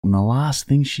And the last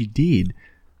thing she did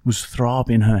was throw up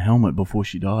in her helmet before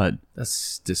she died.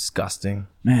 That's disgusting.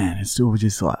 Man, it still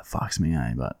just like fucks me,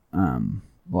 eh? But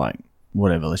like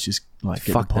whatever. Let's just like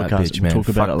get Fuck the podcast. that bitch, man. We'll talk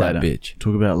about Fuck it that later. bitch.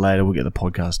 Talk about it later. We'll get the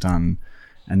podcast done,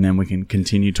 and then we can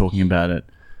continue talking about it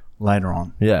later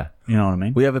on. Yeah. You know what I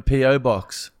mean? We have a PO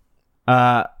box.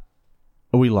 Are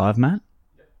we live, Matt?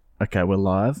 Okay, we're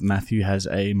live. Matthew has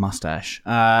a mustache.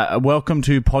 Welcome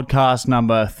to podcast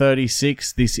number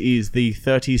 36. This is the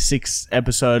 36th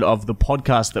episode of the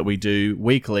podcast that we do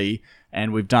weekly,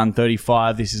 and we've done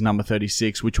 35. This is number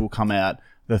 36, which will come out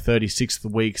the 36th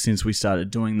week since we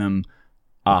started doing them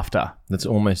after. That's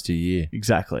almost a year.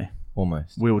 Exactly.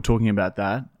 Almost. We were talking about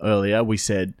that earlier.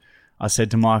 I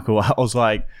said to Michael, I was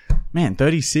like, man,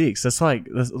 36, that's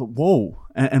whoa.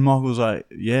 And Michael was like,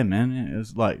 yeah, man. It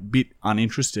was like a bit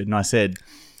uninterested. And I said,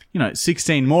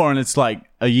 16 more and it's like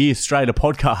a year straight of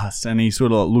podcasts. And he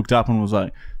sort of looked up and was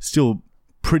like, still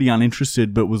pretty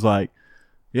uninterested, but was like,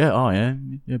 yeah,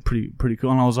 pretty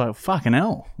cool. And I was like, fucking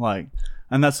hell. Like,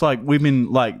 and that's like, we've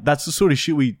been like, that's the sort of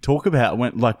shit we talk about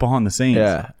like behind the scenes.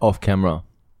 Yeah, off camera.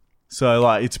 So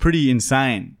like, it's pretty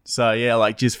insane. So yeah,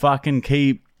 like just fucking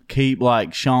keep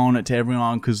like showing it to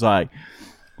everyone because like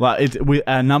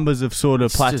our numbers have sort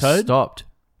of plateaued. Just stopped.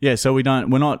 Yeah, so we're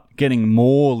not getting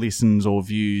more listens or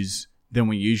views than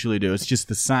we usually do. It's just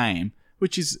the same,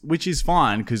 which is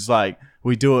fine because like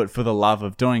we do it for the love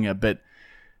of doing it. But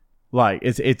like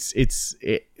it's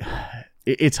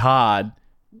hard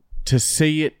to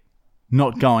see it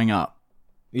not going up.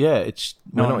 Yeah,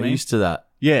 we're not used to that.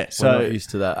 Yeah, so we're not used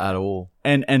to that at all.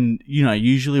 And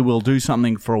usually we'll do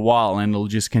something for a while and it'll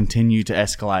just continue to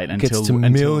escalate until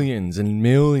millions and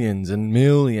millions and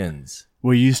millions.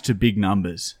 We're used to big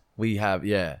numbers. We have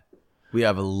a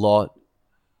lot.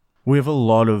 We have a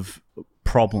lot of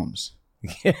problems.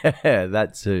 Yeah,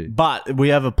 that too. But we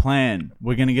have a plan.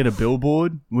 We're going to get a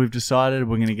billboard. We've decided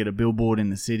we're going to get a billboard in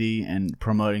the city and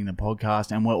promoting the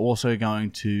podcast. And we're also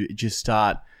going to just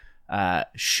start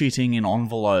shitting in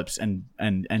envelopes and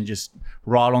just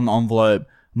write on the envelope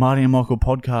Marty and Michael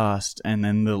podcast and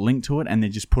then the link to it and then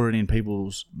just put it in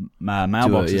people's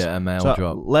mailboxes. A mail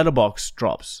drop. Letterbox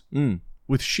drops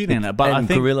with shit in it. But I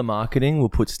think guerrilla marketing will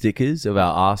put stickers of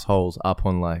our assholes up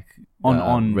on like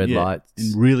on red lights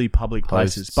in really public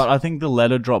places. Posts. But I think the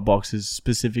letter drop boxes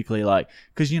specifically like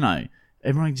because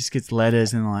everyone just gets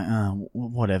letters and like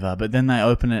whatever. But then they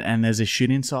open it and there's a shit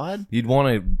inside.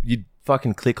 You'd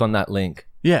fucking click on that link.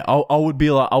 Yeah, I would be,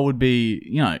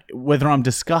 whether I'm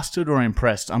disgusted or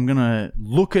impressed, I'm going to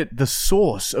look at the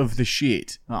source of the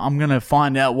shit. I'm going to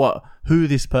find out who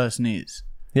this person is.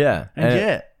 Yeah.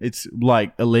 And it's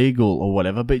like illegal or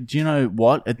whatever. But do you know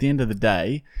what? At the end of the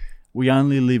day, we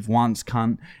only live once,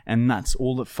 cunt. And that's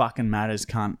all that fucking matters,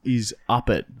 cunt, is up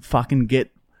it. Fucking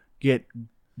get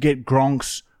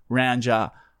Gronks round ya.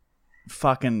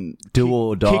 Fucking do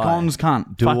or die. Kick-ons,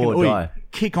 cunt. Do fucking, or die.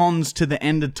 Kick-ons to the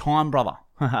end of time, brother.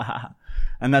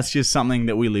 And that's just something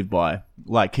that we live by.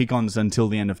 Like kick-ons until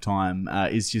the end of time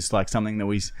is just like something that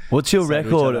we. What's your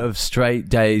record of straight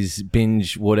days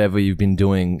binge whatever you've been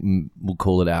doing? We'll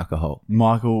call it alcohol.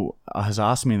 Michael has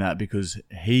asked me that because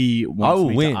he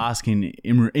wants me to ask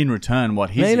in return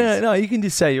what his is. No, you can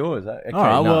just say yours. Okay, all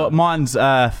right, well, mine's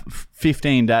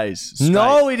 15 days straight.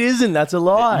 No, it isn't. That's a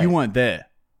lie. You weren't there.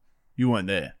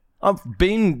 I've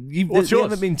been. What's yours? You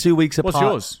haven't been 2 weeks apart. What's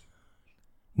yours?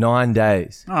 9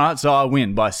 days. All right, so I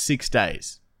win by 6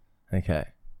 days. Okay.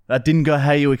 That didn't go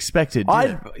how you expected,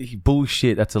 did it?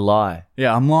 Bullshit, that's a lie.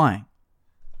 Yeah, I'm lying.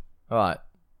 All right.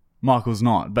 Michael's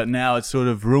not, but now it's sort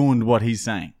of ruined what he's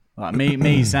saying. Like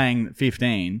me saying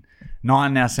 15,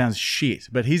 9 now sounds shit,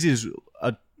 but his is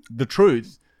the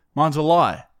truth. Mine's a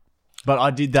lie. But I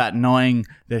did that knowing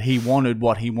that he wanted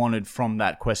what he wanted from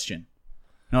that question.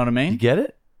 Know what I mean? You get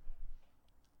it?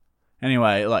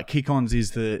 Anyway, like kick-ons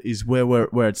is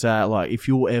where it's at. Like if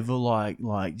you'll ever like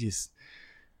just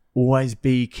always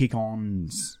be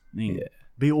kick-ons.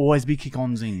 Always be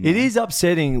kick-onsing. It is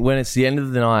upsetting when it's the end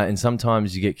of the night and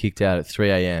sometimes you get kicked out at 3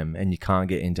 a.m. and you can't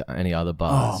get into any other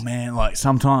bars. Oh man, like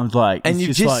sometimes like and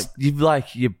it's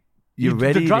you're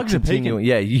ready the drugs to are continue.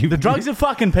 peaking. Yeah, the drugs are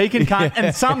fucking peaking, cunt.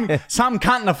 And some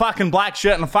cunt in a fucking black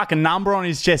shirt and a fucking number on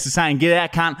his chest is saying, "Get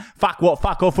out, cunt. Fuck what?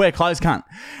 Fuck off. Wear clothes, cunt."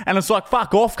 And it's like,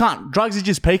 fuck off, cunt. Drugs are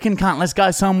just peaking, cunt. Let's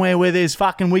go somewhere where there's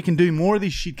fucking we can do more of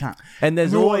this shit, cunt. And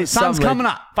there's always sun's coming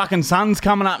up. Fucking sun's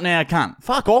coming up now, cunt.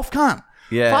 Fuck off, cunt.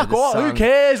 Yeah, fuck off. Who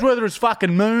cares whether it's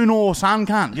fucking moon or sun,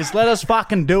 cunt? Just let us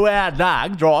fucking do our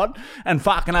dag, right? And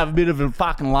fucking have a bit of a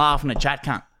fucking laugh and a chat,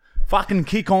 cunt. Fucking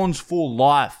kick-ons for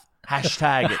life.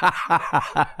 Hashtag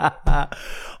it.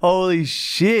 Holy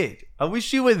shit. I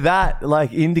wish you were that,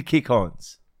 like, into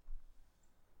kick-ons.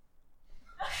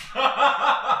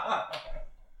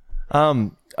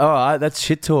 All right, that's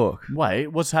shit talk. Wait,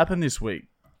 what's happened this week?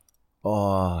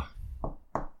 Oh,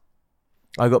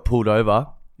 I got pulled over.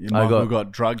 Michael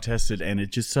got drug tested, and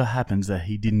it just so happens that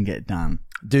he didn't get done.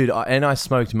 Dude, I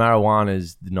smoked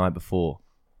marijuana the night before.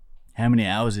 How many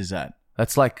hours is that?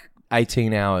 That's like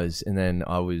 18 hours, and then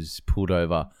I was pulled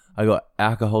over. I got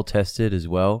alcohol tested as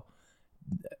well.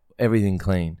 Everything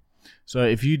clean. So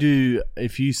if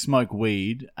you smoke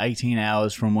weed, 18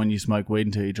 hours from when you smoke weed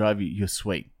until you drive, you're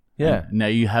sweet. Yeah. Now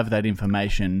you have that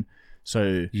information,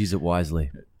 so Use it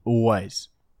wisely. always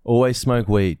Smoke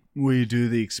weed. we do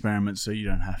the experiment so you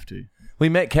don't have to. We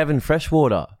met Kevin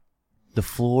Freshwater. The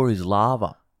floor is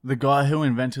lava. The guy who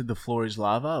invented the floor is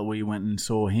lava, we went and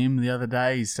saw him the other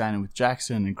day. He's standing with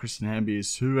Jackson and Kristen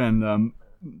Hambius too, and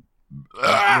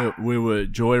we were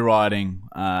joyriding,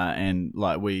 and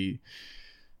like we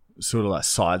sort of like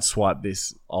sideswiped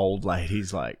this old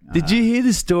lady's like. Did you hear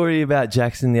the story about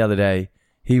Jackson the other day?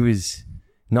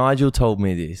 Nigel told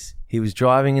me this. He was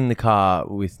driving in the car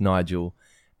with Nigel,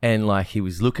 and like he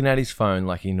was looking at his phone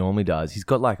like he normally does. He's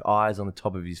got like eyes on the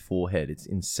top of his forehead. It's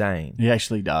insane. He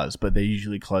actually does, but they're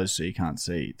usually closed so you can't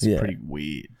see. It's pretty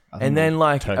weird. And then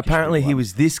like Turkish apparently people he like-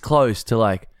 was this close to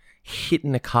like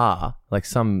hitting a car, like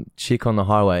some chick on the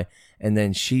highway, and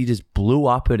then she just blew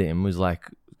up at him, was like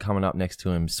coming up next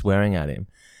to him, swearing at him.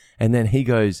 And then he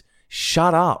goes,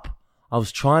 "Shut up. I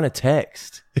was trying to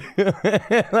text."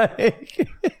 Like,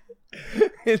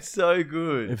 it's so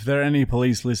good. If there are any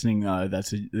police listening, though,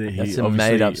 that's a That's a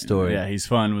made-up story. Yeah, his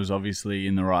phone was obviously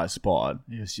in the right spot.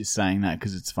 He was just saying that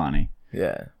because it's funny.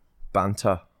 Yeah.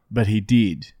 Banter. But he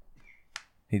did.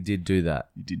 He did do that.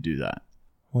 He did do that.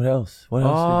 What else? What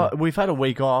else? We've had a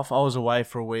week off. I was away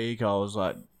for a week. I was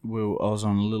like, I was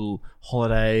on a little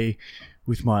holiday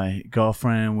with my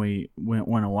girlfriend. We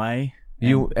went away.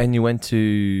 You went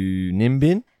to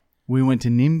Nimbin? We went to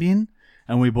Nimbin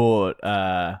and we bought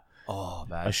Bad.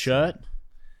 a shirt.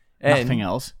 And- Nothing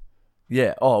else.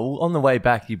 Yeah. Oh, well, on the way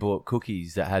back, you bought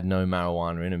cookies that had no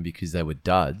marijuana in them because they were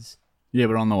duds. Yeah,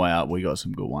 but on the way up, we got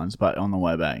some good ones. But on the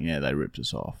way back, yeah, they ripped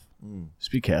us off.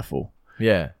 Just be careful.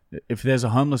 Yeah. If there's a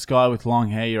homeless guy with long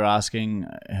hair you're asking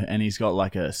and he's got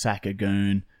like a sack of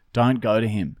goon, don't go to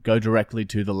him. Go directly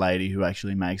to the lady who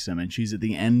actually makes them. And she's at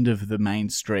the end of the main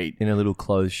street. In a little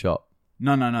clothes shop.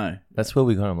 No. That's where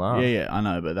we got them last. Yeah, I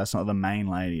know, but that's not the main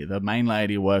lady. The main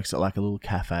lady works at like a little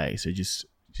cafe. So just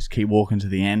keep walking to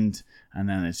the end, and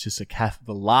then it's just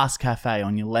the last cafe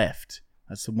on your left.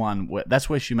 That's the one. That's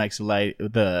where she makes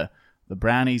the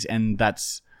brownies, and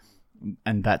that's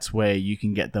where you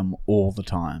can get them all the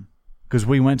time. Because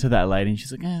we went to that lady, and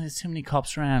she's like, "There's too many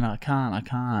cops around. I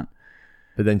can't."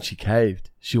 But then she caved.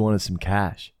 She wanted some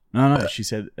cash. No, she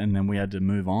said, and then we had to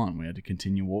move on. We had to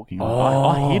continue walking.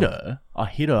 I hit her. I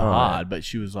hit her hard, but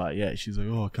she was like, she's like,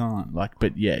 "Oh, I can't." Like,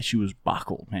 but yeah, she was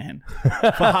buckled, man.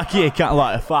 Fuck yeah, can't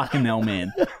like fucking hell,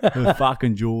 man. Her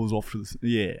fucking jaws off to the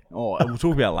yeah. Oh, we'll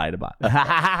talk about it later, but we'll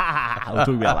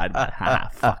talk about it later,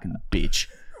 but fucking bitch.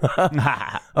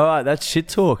 All right, that's shit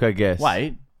talk, I guess.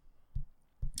 Wait,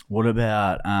 what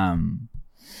about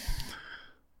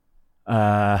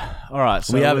all right,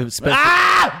 so we have a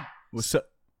special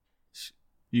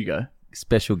you go.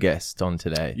 special guest on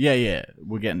today. Yeah,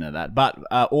 we're getting to that. But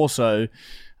also,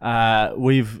 by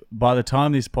the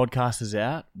time this podcast is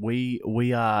out, we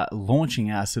are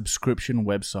launching our subscription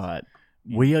website.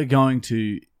 We are going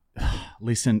to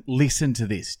listen to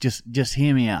this. Just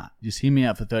hear me out. Just hear me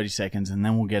out for 30 seconds, and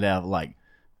then we'll get our like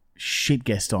shit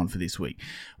guest on for this week.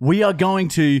 We are going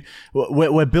to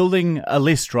we're building a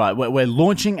list, right? We're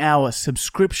launching our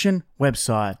subscription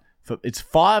website. It's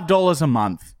 $5 a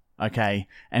month. Okay,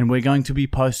 and we're going to be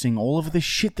posting all of the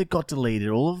shit that got deleted,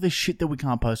 all of the shit that we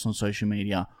can't post on social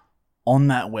media on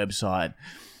that website.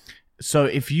 So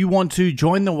if you want to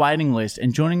join the waiting list,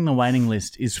 and joining the waiting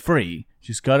list is free,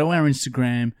 just go to our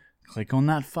Instagram, click on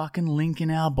that fucking link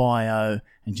in our bio,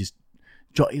 and just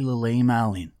jot your little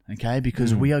email in, okay?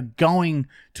 Because we are going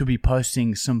to be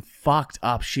posting some fucked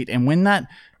up shit. And when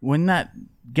that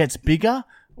gets bigger,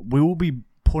 we will be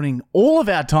putting all of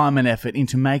our time and effort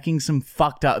into making some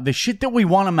fucked up, the shit that we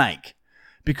want to make.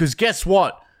 Because guess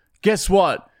what?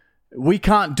 We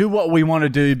can't do what we want to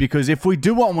do, because if we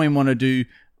do what we want to do,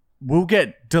 we'll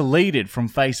get deleted from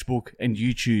Facebook and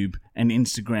YouTube and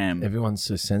Instagram. Everyone's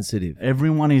so sensitive.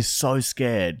 Everyone is so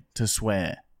scared to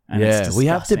swear. And Yeah, it's we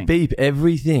have to disgusting. beep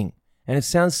everything. And it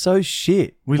sounds so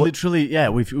shit. We literally,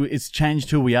 it's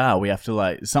changed who we are. We have to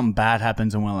like, something bad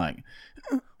happens and we're like,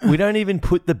 We don't even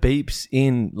put the beeps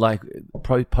in like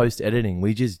post editing.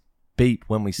 We just beep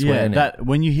when we swear. yeah, now. that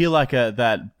when you hear like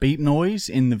that beep noise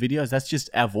in the videos, that's just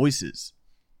our voices.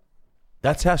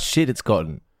 That's how shit it's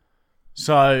gotten.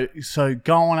 So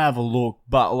go and have a look.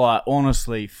 But like,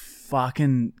 honestly,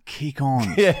 fucking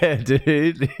kick-ons. Yeah,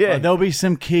 dude. Yeah. Like, there'll be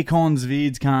some kick-ons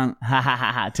vids, can't. Ha ha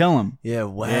ha ha. Tell them. Yeah,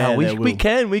 wow. Yeah, we there will.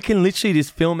 can. We can literally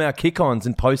just film our kick-ons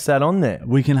and post that on there.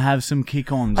 We can have some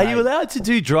kick-ons. Are you allowed to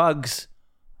do drugs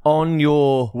on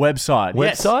your... Website?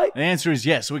 Yes. Website? The answer is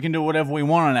yes. We can do whatever we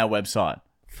want on our website.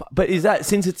 But is that,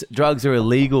 since drugs are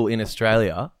illegal in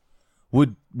Australia,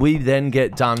 would we then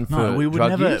get done for No, we would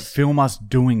drug never use? film us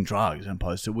doing drugs and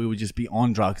post it. We would just be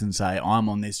on drugs and say, I'm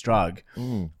on this drug.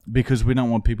 Because we don't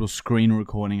want people screen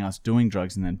recording us doing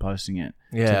drugs and then posting it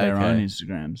to their okay. own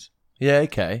Instagrams. Yeah,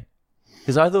 okay.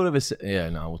 Because I thought of a... Yeah,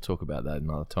 no, we'll talk about that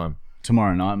another time.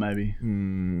 Tomorrow night, maybe.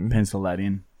 Pencil that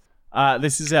in.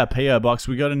 This is our PO box.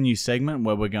 We got a new segment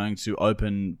where we're going to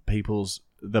open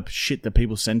the shit that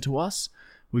people send to us.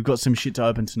 We've got some shit to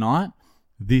open tonight.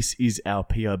 This is our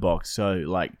PO box. So,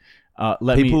 like,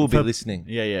 People will be listening.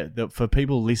 Yeah. For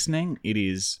people listening, it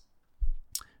is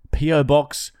PO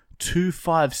Box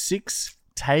 256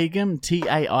 Taigum,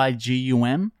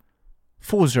 Taigum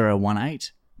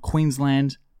 4018,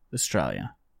 Queensland,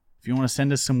 Australia. If you want to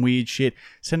send us some weird shit,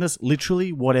 send us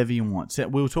literally whatever you want.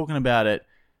 We were talking about it.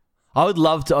 I would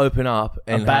love to open up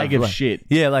and A bag have, of like- shit.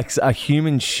 Yeah, like a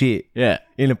human shit Yeah.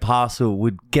 in a parcel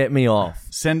would get me off.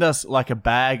 Send us like a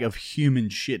bag of human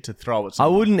shit to throw at I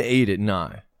someone. wouldn't eat it.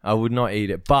 No, I would not eat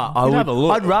it. But I You'd would. have a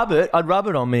look. I'd rub it. I'd rub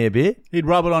it on me a bit. He'd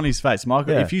rub it on his face.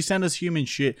 Michael, Yeah. if you send us human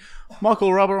shit, Michael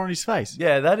will rub it on his face.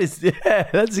 Yeah, that's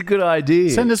a good idea.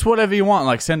 Send us whatever you want.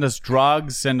 Like, send us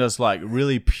drugs. Send us like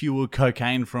really pure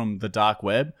cocaine from the dark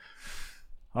web.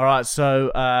 All right. So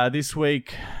this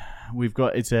week we've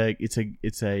got it's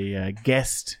a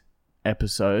guest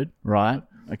episode, right?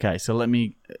 Okay. So let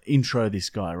me intro this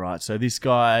guy, right? So this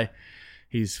guy,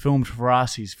 he's filmed for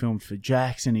us. He's filmed for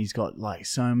Jackson. He's got like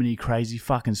so many crazy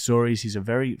fucking stories. He's a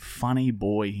very funny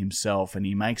boy himself, and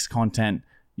he makes content.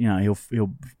 You know,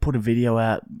 he'll put a video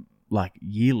out like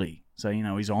yearly. So, you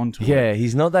know, he's on to it. Yeah,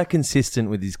 he's not that consistent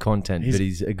with his content, but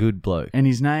he's a good bloke. And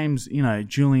his name's, you know,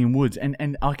 Julian Woods.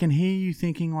 And I can hear you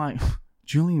thinking like,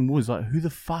 Julian Woods, like, who the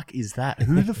fuck is that?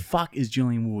 Who the fuck is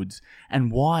Julian Woods?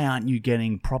 And why aren't you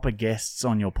getting proper guests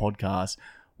on your podcast?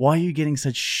 Why are you getting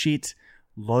such shit,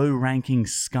 low-ranking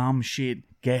scum shit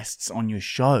guests on your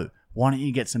show? Why don't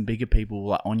you get some bigger people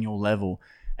like on your level?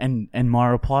 And my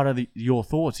reply to your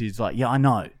thoughts is like, yeah, I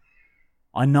know.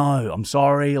 I'm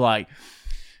sorry. Like,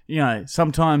 you know,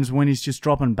 sometimes when he's just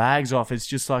dropping bags off, it's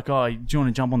just like, oh, do you want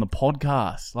to jump on the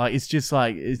podcast? Like, it's just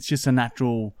a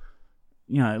natural,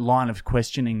 you know, line of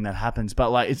questioning that happens. But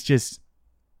like, it's just,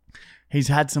 he's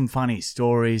had some funny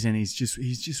stories, and he's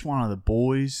just one of the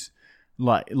boys.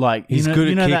 Like He's you know, good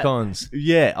you know at that- kick-ons.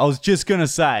 Yeah, I was just gonna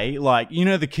say, like, you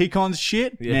know, the kick-ons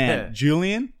shit. Yeah. Man,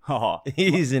 Julian,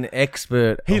 He's an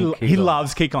expert. he on he kick-ons.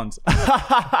 loves kick-ons.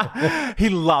 He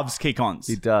loves kick-ons.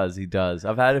 He does.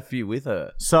 I've had a few with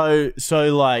her. So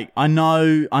like, I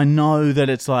know that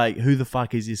it's like, who the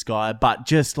fuck is this guy? But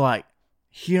just like,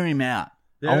 hear him out.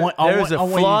 There is a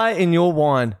fly in your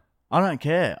wine. I don't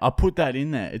care. I put that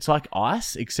in there. It's like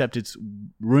ice, except it's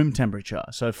room temperature.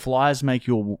 So flies make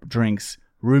your drinks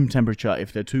room temperature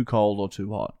if they're too cold or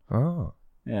too hot. Oh.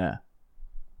 Yeah.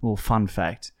 Little fun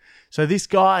fact. So this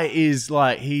guy is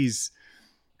like, he's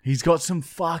got some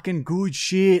fucking good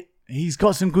shit. He's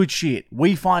got some good shit.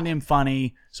 We find him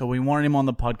funny, so we wanted him on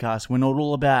the podcast. We're not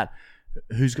all about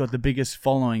who's got the biggest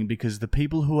following, because the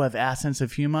people who have our sense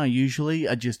of humor usually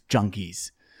are just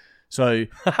junkies. So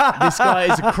this guy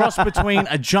is a cross between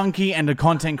a junkie and a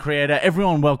content creator.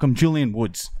 Everyone welcome Julian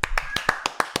Woods.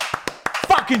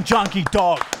 Fucking junkie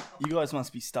dog. You guys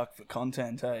must be stuck for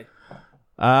content, hey?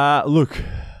 Look.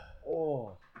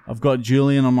 I've got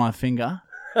Julian on my finger.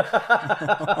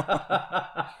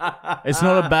 It's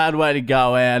not a bad way to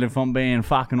go out, if I'm being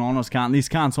fucking honest, cunt. This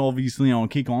cunt's obviously on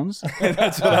kick-ons.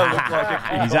 That's what I look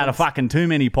like. He's had a fucking too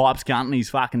many pipes, cunt, and he's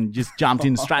fucking just jumped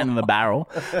in straight into the barrel.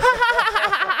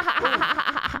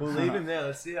 We'll leave him there.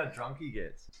 Let's see how drunk he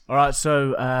gets. All right,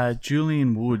 so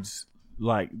Julian Woods,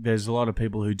 like, there's a lot of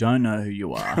people who don't know who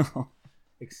you are.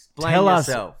 Explain Tell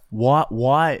yourself.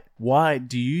 us why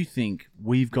do you think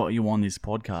we've got you on this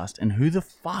podcast, and who the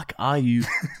fuck are you,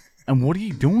 and what are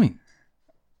you doing?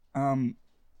 I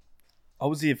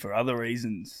was here for other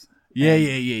reasons. Yeah.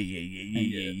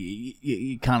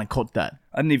 You kind of caught that.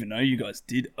 I didn't even know you guys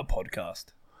did a podcast.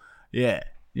 Yeah,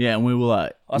 and we were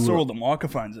like, I saw all the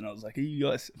microphones and I was like, are you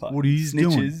guys fucking what are you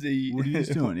snitches? doing? What are you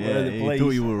doing? Where are Yeah, the you police? thought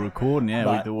you were recording. Yeah, we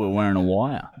But- thought we were wearing a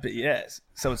wire. But yes,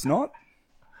 so it's not?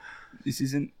 This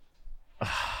isn't?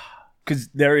 Because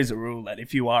there is a rule that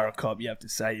if you are a cop, you have to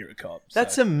say you're a cop. So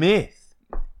That's a myth.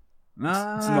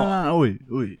 No, It's not. no.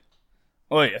 Oi.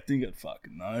 Oh, yeah, I think I'd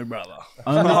fucking know, brother.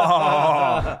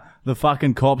 The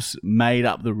fucking cops made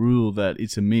up the rule that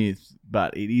it's a myth,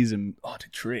 but it is a... Oh, to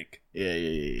trick.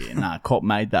 Yeah. Nah, cop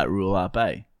made that rule up,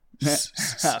 eh?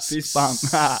 Fist bump.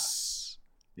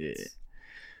 Yeah.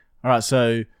 All right,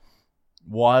 so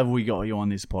why have we got you on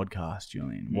this podcast,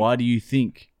 Julian? Why do you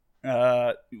think...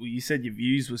 Well, you said your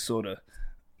views were sort of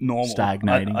normal.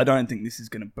 Stagnating. I don't think this is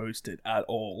going to boost it at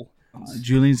all.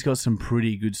 Julian's got some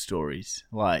pretty good stories.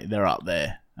 Like, they're up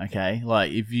there, okay?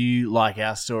 Like, if you like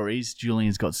our stories,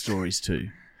 Julian's got stories too.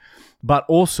 But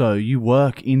also, you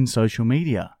work in social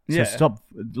media. So Yeah. stop.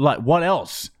 Like, what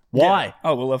else? Why? Yeah.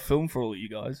 Oh, well, I've filmed for all of you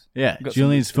guys. Yeah, Got some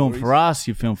Julian's good filmed stories. for us.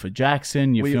 You filmed for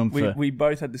Jackson. You filmed for... we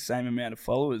both had the same amount of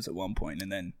followers at one point,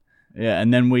 and then Yeah,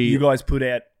 and then we... you guys put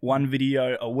out one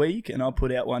video a week, and I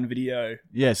put out one video.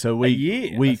 Yeah, so we...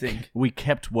 year, we, I think. we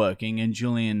kept working, and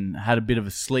Julian had a bit of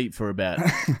a sleep for about...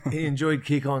 He enjoyed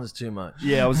kick-ons too much.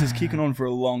 Yeah, I was just kicking on for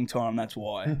a long time. That's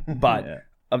why. But Yeah.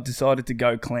 I've decided to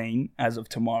go clean as of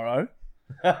tomorrow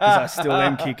because I still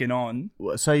am kicking on.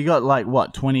 So you got, like,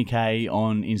 what, 20K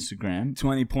on Instagram?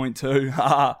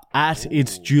 20.2. At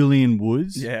It's Julian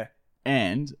Woods. Yeah.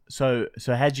 And so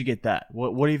how'd you get that?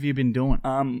 What have you been doing?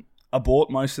 I bought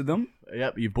most of them.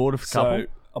 Yep, you bought a couple. So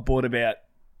I bought about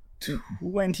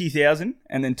 20,000,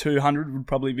 and then 200 would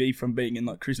probably be from being in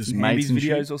like Christian Just Hamby's mates and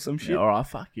videos shit? or some shit. Yeah, all right,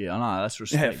 fuck yeah. I know, that's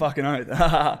respect. Yeah, fucking oath.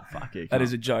 Fuck yeah. That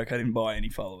is a joke. I didn't buy any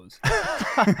followers.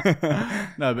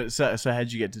 No, but so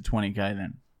how'd you get to 20K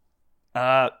then?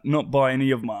 Not by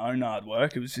any of my own hard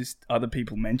work. It was just other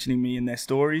people mentioning me in their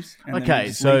stories. And then Okay, me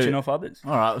just so- leeching off others.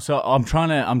 All right, so I'm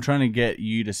trying to get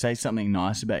you to say something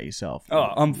nice about yourself. Oh,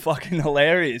 I'm fucking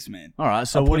hilarious, man. All right,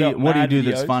 so I what put do up you mad do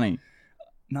that's videos. funny?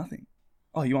 Nothing.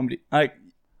 Oh, you want me to?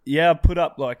 Yeah, I put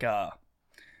up like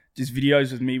just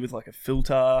videos with me with like a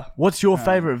filter. What's your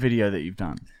favorite video that you've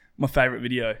done? My favorite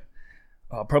video,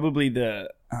 probably the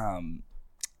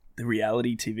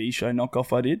reality TV show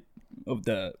knockoff I did of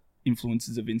the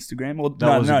influences of Instagram. Or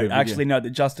That was a good video. actually no, the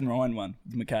Justin Ryan one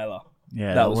with Michaela.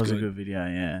 Yeah, That that was was a good. good video.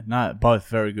 Yeah, no, both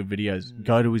very good videos.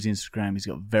 Go to his Instagram; he's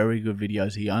got very good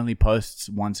videos. He only posts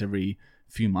once every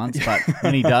few months, but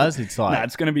when he does, it's like Nah,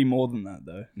 it's going to be more than that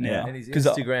though. Yeah. Now. And his 'Cause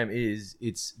Instagram is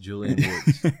It's Julian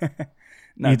Woods.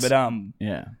 no, It's- but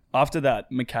yeah. after that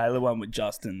Michaela one with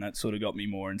Justin, that sort of got me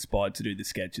more inspired to do the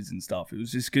sketches and stuff. It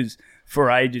was just because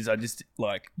for ages I just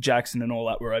like Jackson and all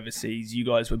that were overseas. You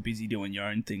guys were busy doing your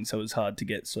own thing, so it was hard to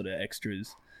get sort of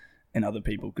extras and other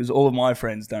people because all of my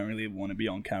friends don't really want to be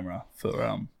on camera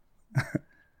for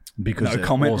Because no they're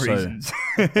comment also, reasons.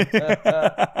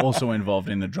 also involved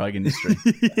in the drug industry.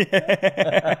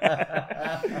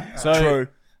 So,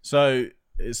 True.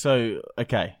 So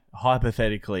okay.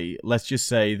 Hypothetically, let's just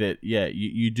say that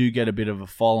you do get a bit of a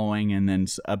following, and then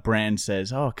a brand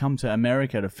says, "Oh, come to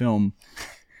America to film."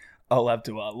 I'll have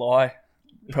to lie.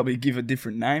 Probably give a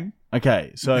different name.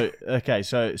 Okay, so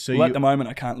Well, you at the moment,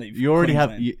 I can't leave. you already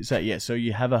have Queensland. so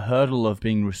you have a hurdle of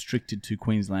being restricted to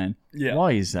Queensland. Yeah.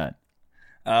 Why is that?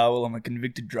 Well, I'm a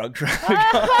convicted drug trafficker.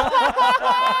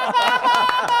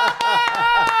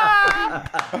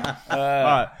 All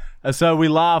right. So we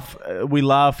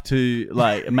laugh to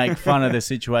like make fun of the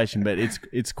situation, but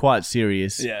it's quite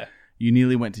serious. Yeah. You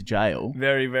nearly went to jail.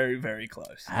 Very, very, very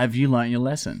close. Have you learnt your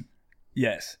lesson?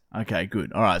 Yes. Okay,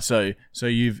 good. All right. So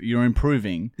you're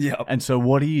improving. Yeah. And so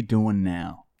what are you doing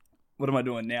now? What am I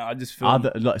doing now? I just filmed.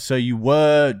 So you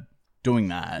were doing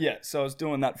that. Yeah, so I was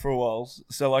doing that for a while.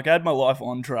 So, like, I had my life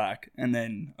on track, and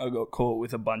then I got caught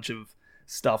with a bunch of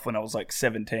stuff when I was, like,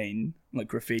 17, like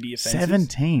graffiti offenses.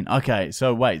 17. Okay.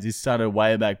 So wait, this started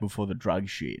way back before the drug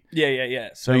shit. Yeah.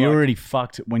 So you like, already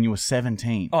fucked when you were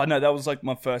 17. Oh, no, that was, like,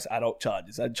 my first adult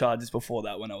charges. I had charges before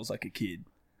that when I was, like, a kid.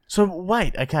 So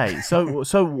wait, okay. So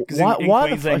Because why in why the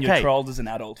Queensland, okay? you're trolled as an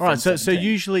adult. All right, from so 17.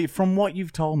 usually from what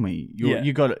you've told me,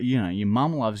 you got your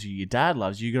mum loves you, your dad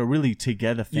loves you, you got a really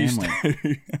together Used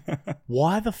family. to.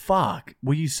 Why the fuck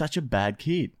were you such a bad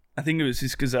kid? I think it was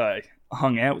just because I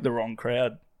hung out with the wrong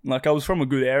crowd. Like, I was from a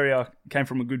good area, came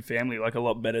from a good family, like, a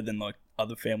lot better than, like,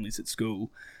 other families at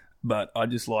school. But I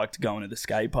just liked going to the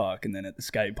skate park, and then at the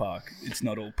skate park, it's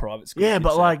not all private school. Yeah, kids,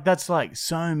 but so- like that's like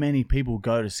so many people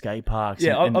go to skate parks.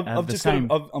 Yeah, and I've have the just same.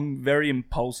 I'm very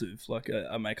impulsive. Like,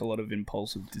 I make a lot of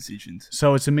impulsive decisions.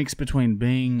 So it's a mix between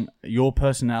being your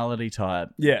personality type,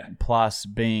 Yeah, plus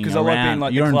being because I like being around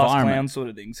like your the class environment. clown sort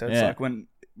of thing. So it's Yeah. like when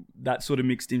that sort of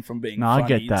mixed in from being No, I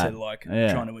funny get that. to like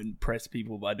Yeah. trying to impress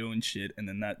people by doing shit, and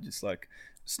then that just like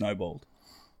snowballed.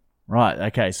 Right.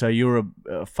 Okay. So you're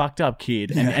a fucked up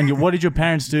kid, and what did your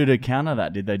parents do to counter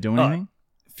that? Did they do anything?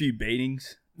 A few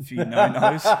beatings few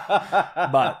no-nos.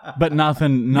 But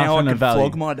nothing now I of can value.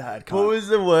 flog my dad. What was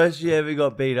the worst you ever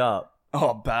got beat up?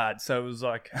 Oh, bad. So it was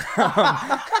like,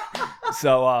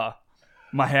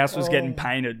 my house was getting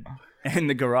painted, and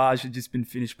the garage had just been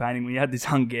finished painting. We had this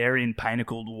Hungarian painter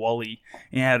called Wally,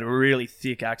 and he had a really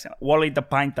thick accent, Wally the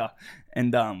painter,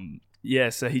 and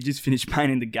so he just finished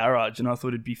painting the garage, and I thought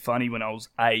it'd be funny when I was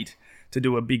 8 to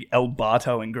do a big El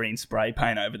Barto and green spray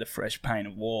paint over the fresh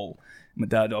painted wall. My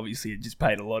dad obviously had just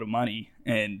paid a lot of money,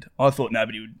 and I thought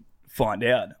nobody would find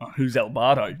out. Oh, who's El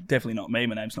Barto? Definitely not me.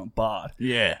 My name's not Bart.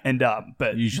 Yeah. And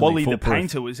but Usually Wally the foolproof.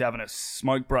 painter was having a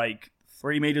smoke break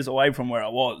 3 meters away from where I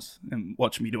was and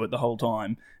watched me do it the whole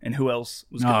time. And who else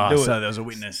was going to do it? So there was a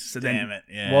witness. So Damn then it.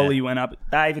 Yeah. Wally went up,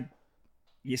 David,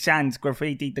 your son's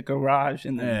graffitied the garage.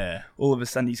 And then Yeah. all of a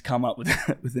sudden he's come up with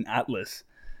with an atlas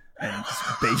and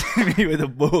just beat me with a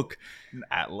book.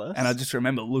 Atlas. And I just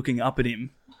remember looking up at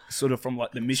him, sort of from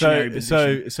like the missionary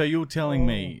position. So you're telling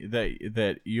me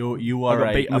that you I are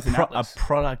got beaten with an a atlas.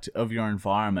 product of your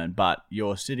environment, but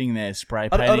you're sitting there spray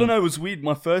I painting. don't know. It was weird.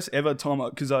 My first ever time,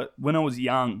 because when I was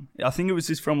young, I think it was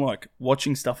just from like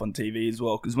watching stuff on TV as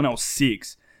well. Because when I was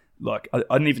 6, like I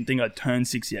didn't even think I'd turned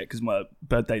 6 yet because my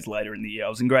birthday's later in the year. I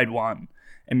was in grade 1,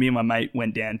 and me and my mate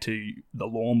went down to the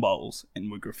lawn bowls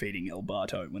and were graffitiing El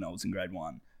Barto when I was in grade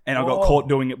 1, and I got caught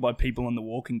doing it by people on the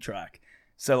walking track.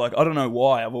 So like I don't know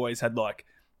why I've always had like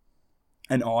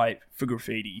an eye for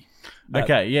graffiti.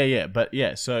 Okay, yeah, but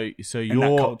yeah. So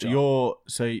that culture.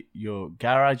 your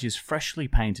garage is freshly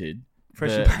painted.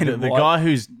 Freshly The painted white. guy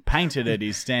who's painted it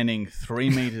is standing 3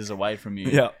 meters away from you.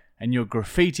 Yeah. And you're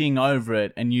graffitiing over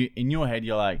it, and you in your head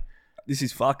you're like, This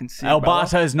is fucking sick. El brother.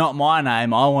 Barto's not my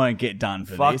name. I won't get done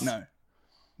for Fuck this. no.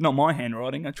 Not my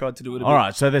handwriting. I tried to do it. All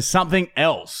right, so there's something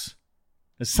else.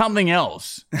 There's something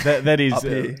else that is Up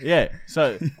here. yeah.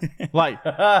 So like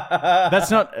that's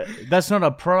not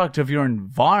a product of your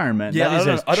environment. Yeah, that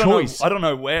is I a don't know. choice. I don't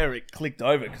know where it clicked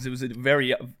over because it was at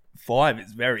very 5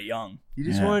 is very young. You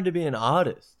just Yeah. wanted to be an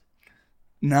artist.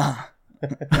 Nah.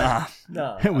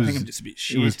 No. It was I think I'm just a bit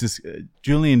shit. It was just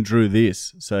Julian drew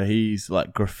this, so he's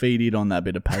like graffitied on that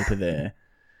bit of paper there,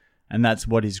 and that's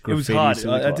what his It was graffiti. hard. used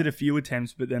to look I like. did a few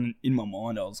attempts, but then in my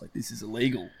mind I was like, "This is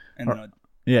illegal." And then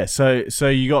Yeah, so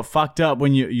you got fucked up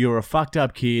when you're a fucked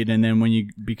up kid, and then when you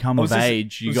become I of was just-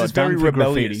 age, I you was got just done very for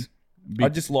rebellious. graffiti. I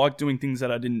just liked doing things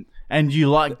that I didn't. And you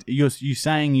liked you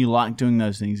saying you liked doing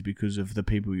those things because of the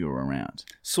people you were around.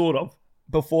 Sort of.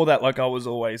 Before that, like I was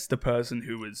always the person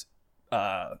who was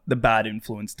the bad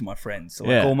influence to my friends. So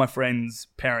like Yeah. all my friends'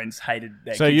 parents hated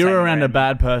their So kids you're hanging around a me.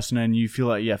 bad person, and you feel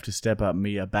like you have to step up and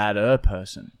be a badder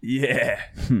person. Yeah.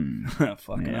 Fucking Yeah,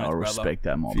 oath, I'll brother. respect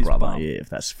that, my Fist brother. bump. Yeah, if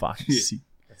that's fucking Yeah. sick.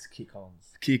 Let's kick on.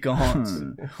 Kick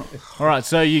on. All right,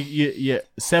 so you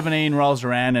 17 rolls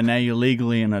around, and now you're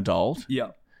legally an adult,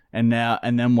 Yeah. and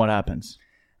then what happens?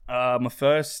 My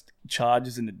first charge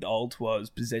as an adult was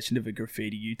possession of a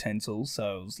graffiti utensil.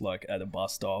 So I was like at a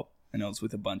bus stop, and I was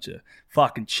with a bunch of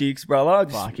fucking chicks, brother. I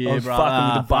Fuck I yeah, was brother. fucking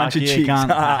with a bunch Fuck of yeah, chicks.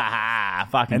 cunt.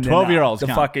 Fucking And then, 12-year-olds. the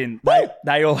cunt. fucking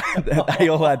they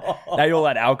all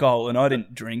had alcohol, and I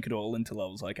didn't drink it all until I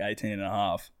was like 18 and a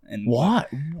half. And What?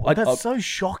 That's I- so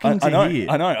shocking I to know, hear.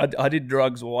 I know. I did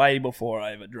drugs way before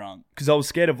I ever drunk because I was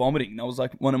scared of vomiting. I was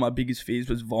like, one of my biggest fears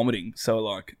was vomiting. So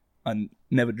like, I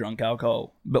never drunk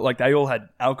alcohol. But like, they all had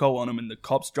alcohol on them, and the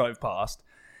cops drove past.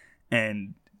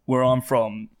 And where I'm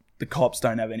from, the cops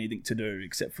don't have anything to do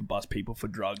except for bust people for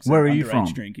drugs. Where and are you underage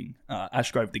from? Drinking,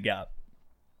 Ashgrove, the Gap.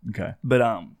 Okay.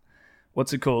 But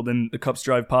what's it called? And the cops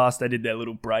drove past. They did their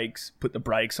little brakes, put the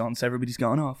brakes on. So everybody's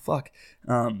going, "Oh fuck,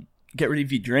 get rid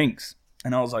of your drinks."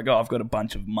 And I was like, "Oh, I've got a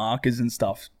bunch of markers and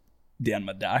stuff down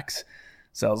my dacks."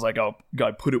 So I was like, "I'll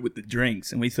go put it with the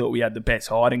drinks." And we thought we had the best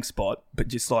hiding spot, but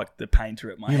just like the painter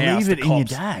at my You house, leave the it in your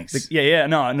cops- dacks? Yeah.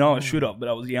 No, I should have, but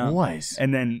I was young. Always.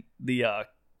 And then the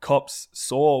cops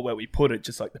saw where we put it,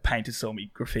 just like the painter saw me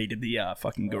graffitied the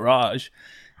fucking garage.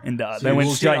 And they went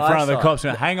Walked straight in front of the eyesight. cops and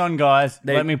went, "Hang on, guys.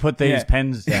 Let me put these yeah.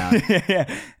 pens down." yeah.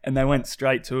 And they went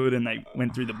straight to it, and they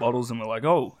went through the bottles and were like,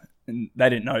 "Oh," and they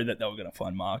didn't know that they were going to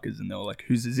find markers, and they were like,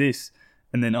 "Whose is this?"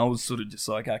 And then I was sort of just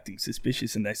like acting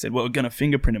suspicious, and they said, "Well, we're going to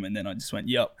fingerprint them," and then I just went,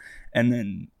 "Yep." And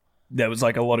then there was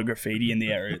like a lot of graffiti in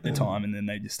the area at the time, and then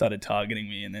they just started targeting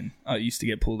me, and then I used to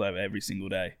get pulled over every single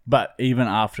day. But even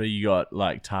after you got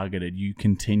like targeted, you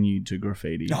continued to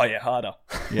graffiti. Oh yeah, harder.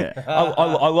 Yeah.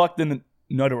 I like the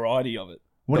notoriety of it.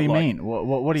 What do But, you like, mean?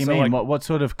 What do you so, mean? like- what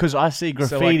sort of? Because I see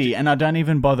graffiti and I don't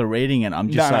even bother reading it. I'm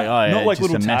just like, oh yeah, not like just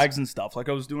little a mess. tags and stuff. Like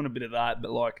I was doing a bit of that,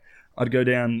 but like I'd go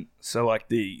down. So like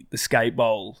the skate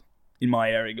bowl in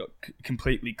my area got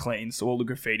completely clean, so all the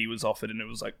graffiti was off it, and it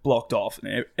was like blocked off,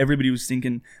 and everybody was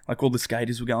thinking, like all the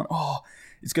skaters were going, oh,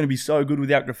 it's going to be so good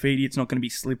without graffiti, it's not going to be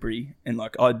slippery. And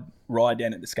like I'd ride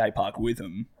down at the skate park with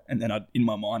them, and then in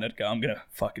my mind I'd go, I'm going to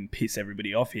fucking piss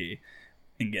everybody off here,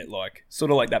 and get like sort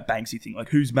of like that Banksy thing, like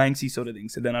who's Banksy sort of thing.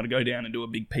 So then I'd go down and do a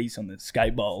big piece on the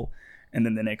skate bowl, and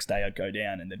then the next day I'd go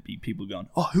down and there'd be people going,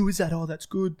 oh, who is that? Oh, that's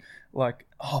good. Like,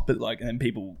 oh, but like, and then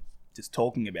people just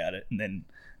talking about it, and then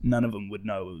none of them would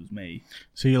know it was me.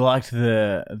 So you liked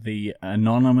the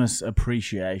anonymous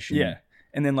appreciation. Yeah.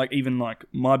 And then like even like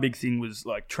my big thing was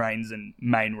like trains and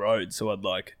main roads. So I'd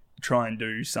like try and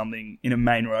do something in a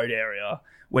main road area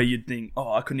where you'd think,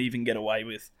 oh, I couldn't even get away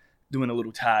with doing a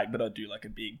little tag, but I'd do like a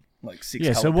big like 6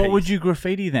 Yeah. color So what piece. would you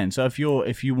graffiti then? So if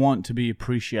you want to be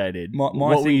appreciated, My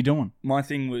what were thing- you doing? My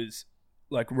thing was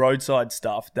like roadside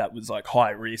stuff that was like high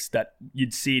risk, that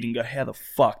you'd see it and go, how the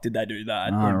fuck did they do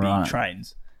that? Oh, Or it'd right. be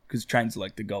trains, because trains are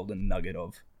like the golden nugget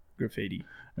of graffiti.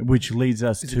 Which leads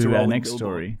us It's a to our rolling next billboard.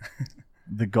 story.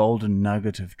 The golden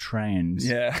nugget of trains.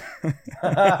 Yeah.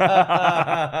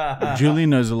 Julian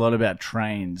knows a lot about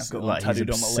trains. I've got one Like he's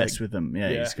tattooed on my obsessed leg. with them. Yeah,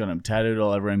 Yeah. he's got them tattooed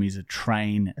all over him. He's a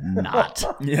train nut.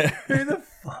 Yeah. Who the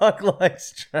fuck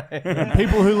likes trains?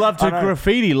 People who love to I know.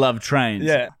 graffiti love trains.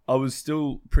 Yeah. I was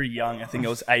still pretty young. I think I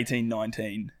was 18,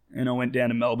 19. And I went down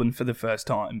to Melbourne for the first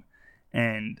time.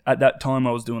 And at that time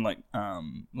I was doing like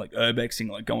urbexing,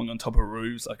 like going on top of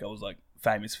roofs. Like I was like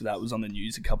famous for that. Was on the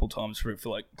news a couple times for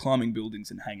like climbing buildings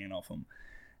and hanging off them.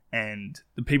 And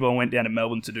the people I went down to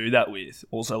Melbourne to do that with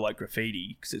also like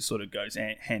graffiti, because it sort of goes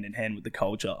hand in hand with the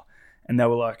culture. And they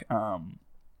were like, oh,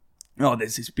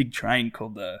 there's this big train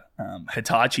called the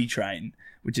Hitachi train,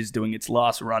 which is doing its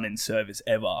last run in service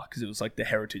ever, because it was like the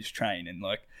heritage train. And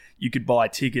like you could buy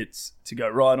tickets to go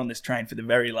ride on this train for the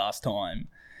very last time.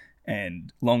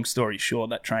 And long story short,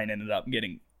 that train ended up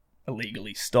getting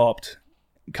illegally stopped,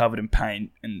 covered in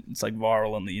paint, and it's like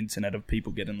viral on the internet of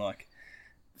people getting like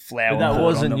flour. But that poured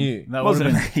wasn't on them. you. That would Wasn't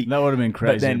have me. been, that would have been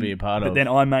crazy to be a part But of. then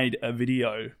I made a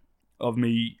video of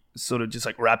me sort of just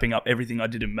like wrapping up everything I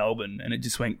did in Melbourne, and it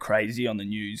just went crazy on the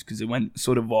news because it went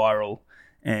sort of viral,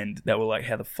 and they were like,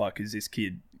 how the fuck is this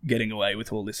kid getting away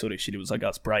with all this sort of shit? It was like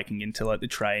us breaking into like the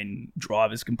train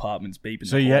drivers' compartments, beeping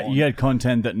So the you horn. had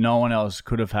content that no one else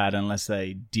could have had unless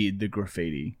they did the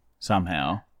graffiti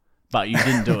somehow, but you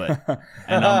didn't do it.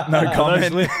 And No for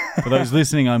comment. those for those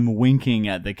listening, I'm winking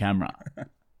at the camera.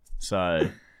 So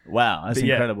wow, that's But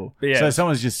yeah, incredible. but yeah. So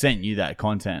someone's just sent you that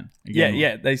content.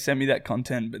 Yeah, they sent me that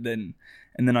content, but then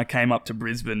I came up to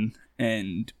Brisbane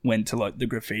and went to like the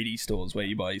graffiti stores where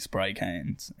you buy your spray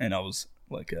cans, and I was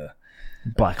like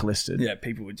Blacklisted. yeah,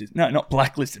 people were just not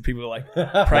blacklisted. People were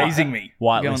like praising me,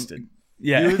 Whitelisted. Going,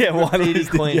 yeah, You were yeah, the graffiti whitelisted.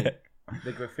 queen. Yeah.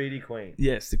 The graffiti queen.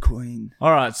 Yes, the queen.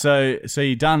 All right, so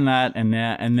you done that, and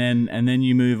then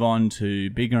you move on to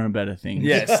bigger and better things.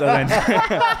 Yeah,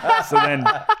 so then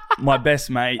my best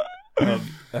mate of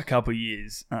a couple of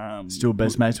years. Still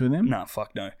best mates with him? No,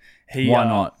 fuck no. He, Why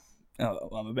not? Oh,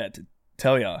 I'm about to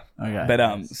tell you. Okay.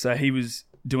 But so he was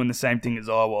doing the same thing as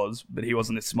I was, but he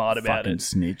wasn't as smart about Fucking it.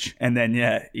 snitch. And then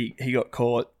he got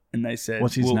caught, and they said,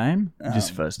 What's his well, name?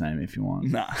 Just first name if you want.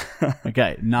 Nah.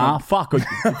 Okay, nah, fuck. If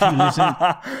you listen,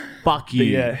 fuck you.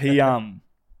 But yeah,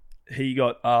 he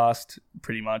got asked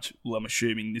pretty much. Well, I'm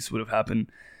assuming this would have happened.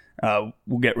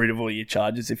 We'll get rid of all your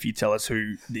charges if you tell us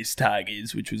who this tag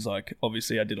is, which was like,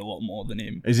 obviously I did a lot more than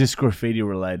him. Is this graffiti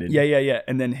related? Yeah.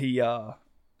 And then he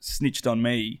snitched on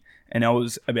me, and I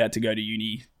was about to go to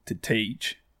uni to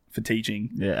teach for teaching.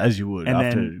 Yeah, as you would And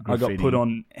after then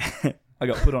graffiti. I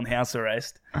got put on house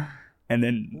arrest. And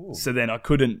then, so then I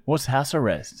couldn't, What's house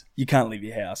arrest? you can't leave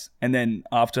your house. And then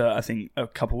after, I think, a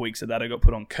couple of weeks of that, I got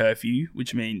put on curfew,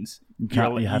 which means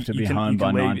You have to be home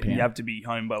by 9 p.m. You have to be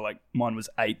home by like, mine was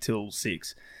 8 till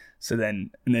 6. So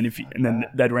then, and then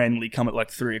they'd randomly come at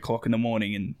like 3 o'clock in the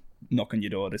morning and knock on your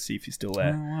door to see if you're still Oh,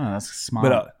 there. wow, that's smart.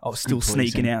 But I was still Good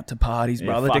policing. sneaking out to parties, Yeah,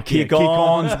 brother, to fuck yeah,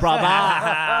 kick-ons. kick-ons,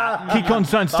 brother. Kick-ons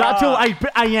don't start till 8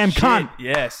 a.m., Shit, cunt.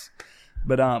 yes.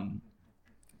 But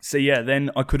so yeah,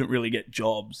 then I couldn't really get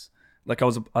jobs. Like I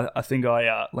worked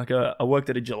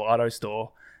at a gelato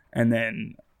store, and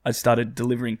then I started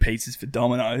delivering pizzas for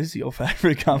Domino's, your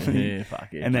favorite company. Yeah, fuck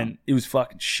yeah. And then it was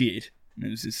fucking shit. And it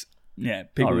was just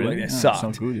people really? were like, No, it it's sucked.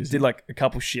 not good, is Did it? like a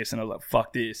couple shifts, and I was like,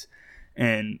 fuck this.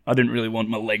 And I didn't really want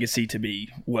my legacy to be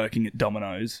working at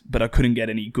Domino's, but I couldn't get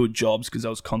any good jobs because I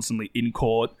was constantly in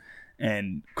court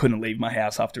and couldn't leave my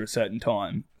house after a certain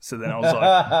time. So then I was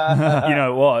like, you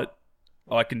know what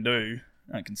I can do?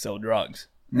 I can sell drugs.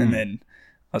 And then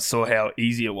I saw how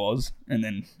easy it was, and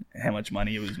then how much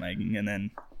money it was making, and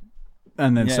then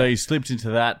And then Yeah. so you slipped into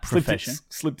that profession.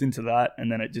 Slipped into that,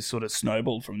 and then it just sort of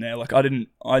snowballed from there. Like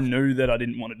I knew that I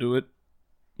didn't want to do it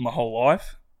my whole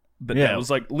life, but Yeah. there was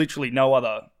like literally no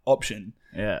other option.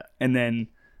 Yeah. And then,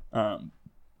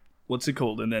 what's it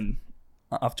called? And then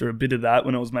after a bit of that,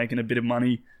 when I was making a bit of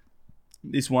money,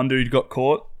 this one dude got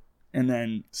caught, and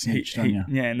then Snitched on you.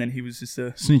 yeah, and then he was just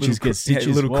a Snitches little get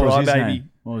stitches. little What was his crybaby, name?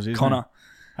 What was his Connor. name?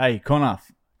 Hey, Connor.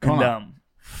 Connor. And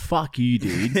Fuck you,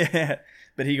 dude. yeah,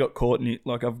 but he got caught, and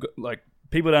I've got like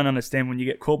people don't understand when you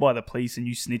get caught by the police and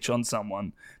you snitch on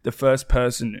someone, the first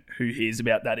person who hears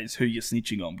about that is who you're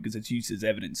snitching on because it's used as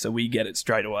evidence. So we get it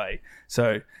straight away.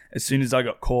 So as soon as I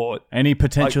got caught, Any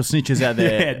potential snitches out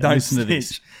there, yeah, don't listen to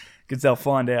this. because they'll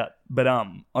find out. But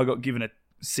I got given a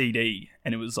CD,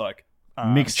 and it was like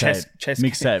Mixtape. chess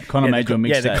Mixtape. Connor made you a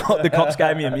Yeah, mixtape. the cops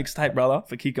gave me a mixtape, brother,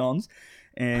 for kick-ons,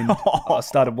 and I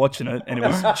started watching it, and it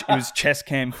was chess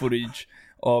cam footage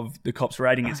of the cops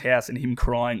raiding his house and him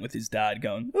crying with his dad,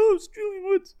 going, "Oh, it's Julian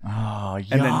Woods." Oh,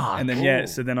 yeah. And then yeah,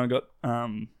 so then I got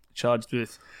charged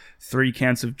with 3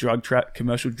 counts of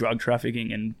commercial drug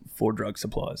trafficking and 4 drug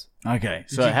supplies. Okay.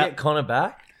 Did So you get Connor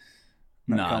back?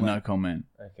 no comment.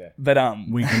 Okay. But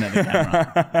Winking at the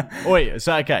camera. Wait,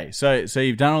 so okay, so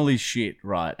you've done all this shit,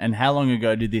 right? And how long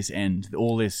ago did this end?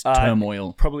 All this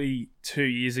turmoil. probably 2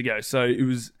 years ago. So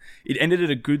it ended at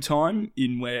a good time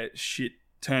in where shit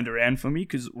turned around for me,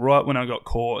 because right when I got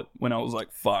caught, when I was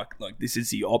like, fuck, like this is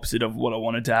the opposite of what I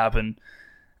wanted to happen,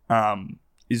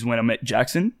 is when I met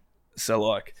Jackson. So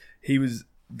like he was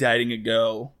dating a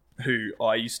girl who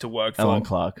I used to work for. Ellen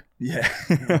Clark. Yeah.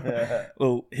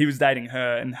 Well, he was dating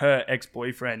her, and her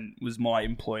ex-boyfriend was my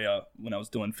employer when I was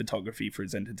doing photography for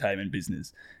his entertainment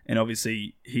business. And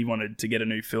obviously he wanted to get a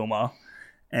new filmer,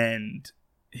 and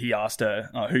he asked her,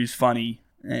 who's funny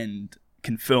and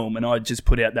can film. And I just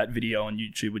put out that video on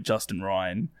YouTube with Justin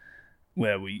Ryan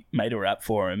where we made a rap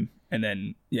for him. And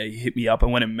then, yeah, he hit me up. I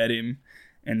went and met him,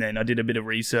 and then I did a bit of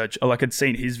research. I'd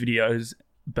seen his videos,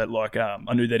 but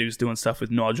I knew that he was doing stuff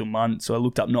with Nigel Munt. So I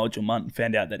looked up Nigel Munt and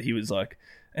found out that he was like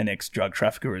an ex-drug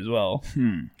trafficker as well.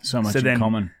 So much So in then-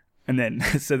 common. And then,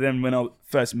 so then when I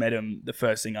first met him, the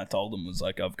first thing I told him was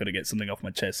like, I've got to get something off my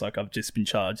chest. Like, I've just been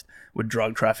charged with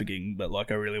drug trafficking, but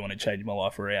like, I really want to change my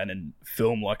life around and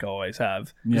film like I always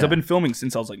have. Because Yeah. I've been filming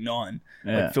since I was like 9,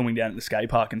 Yeah. like filming down at the skate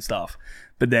park and stuff.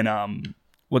 But then,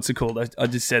 what's it called? I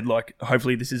just said like,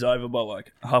 hopefully this is over by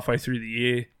like halfway through the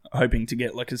year, hoping to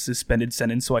get like a suspended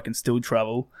sentence so I can still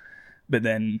travel. But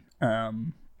then,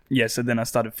 so then I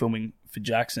started filming for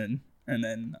Jackson. And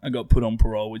then I got put on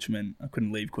parole, which meant I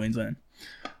couldn't leave Queensland.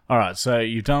 All right, so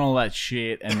you've done all that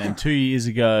shit, and then 2 years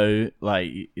ago, like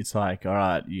it's like, all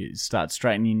right, you start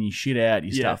straightening your shit out.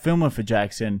 You start filming for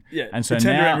Jackson, Yeah, and so it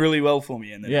turned now, around really well for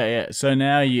me. And then, yeah. So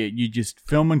now you just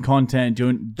filming content,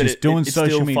 doing but doing it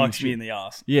social still media. fucks shit. me in the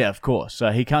ass. Yeah, of course.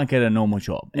 So he can't get a normal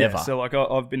job ever. So like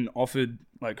I've been offered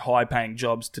like high paying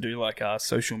jobs to do like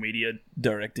social media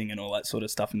directing and all that sort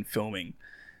of stuff and filming,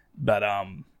 but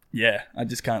I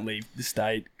just can't leave the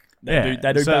state. They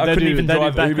do. So I they couldn't do- even they do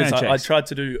drive Uber. background So I checks. tried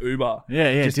to do Uber.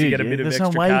 Yeah, just dude, to get a bit of There's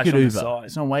extra no way you cash could on the Uber. side.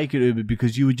 There's no way you could Uber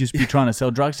because you would just be trying to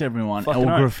sell drugs to everyone or Fucking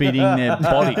oath. graffitiing their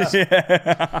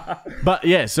bodies. But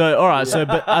yeah, so all right, so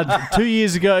but 2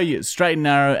 years ago, you straight and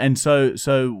narrow, and so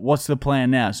what's the plan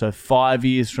now? So 5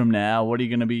 years from now, what are you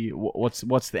going to be? What's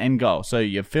the end goal? So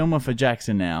you're filming for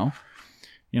Jackson now,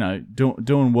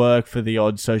 doing work for the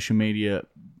odd social media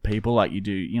people like you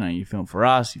do. You film for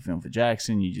us, you film for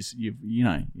Jackson. You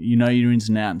know your ins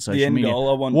and outs in social The end media. goal,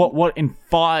 I want What in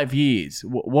 5 years?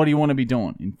 What do you want to be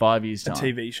doing in 5 years a time?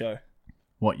 TV show.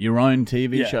 What, your own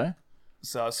TV Yeah. show?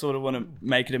 So I sort of want to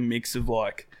make it a mix of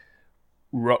like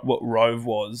what Rove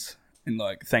was and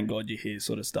like Thank God You're Here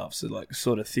sort of stuff. So like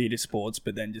sort of theatre sports,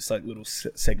 but then just like little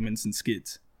segments and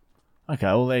skits. Okay,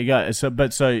 well there you go. So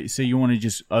you want to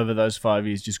just over those 5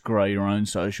 years just grow your own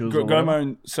socials? or Grow my whatever?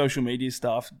 own social media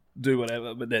stuff, do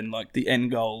whatever, but then like the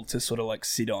end goal to sort of like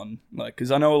sit on, like,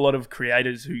 because I know a lot of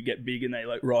creators who get big and they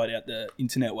like ride out the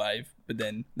internet wave, but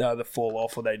then they either fall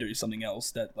off or they do something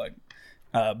else that like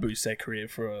boosts their career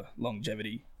for a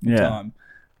longevity time.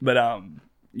 But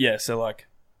so like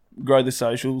grow the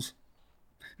socials,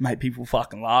 make people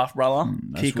fucking laugh, brother.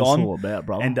 That's Kick what it's on, all about,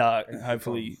 brother. and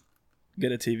hopefully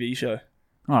get a TV show.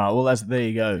 All right, well there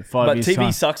you go. 5 But years TV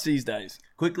time. sucks these days.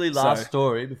 Quickly, last So-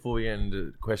 story before we end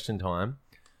question time.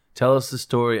 Tell us the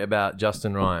story about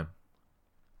Justin Ryan.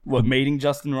 What, meeting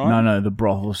Justin Ryan? No, the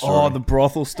brothel story. Oh, the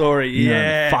brothel story. You know, the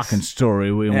Yeah, fucking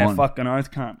story we Yeah, want. fucking oath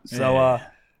cunt. So, Yeah.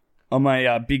 I'm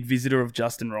a big visitor of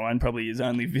Justin Ryan, probably his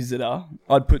only visitor.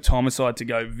 I'd put time aside to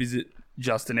go visit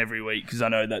Justin every week because I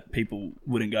know that people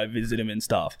wouldn't go visit him and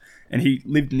stuff. And he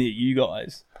lived near you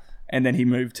guys. And then he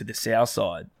moved to the south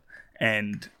side.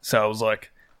 And so I was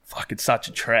like, fuck, it's such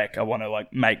a trek. I want to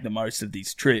like make the most of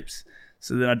these trips.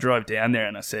 So then I drove down there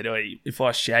and I said, "Oi, if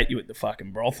I shout you at the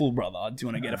fucking brothel, brother, do you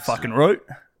want to get a fucking root?"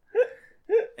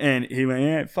 And he went,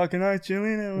 "Yeah, fucking oath,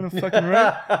 Julian, I want a fucking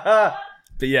root."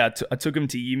 But yeah, I took him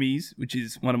to Yimmy's, which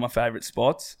is one of my favourite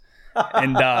spots.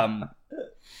 And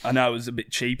I know it was a bit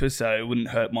cheaper, so it wouldn't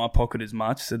hurt my pocket as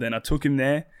much. So then I took him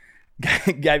there,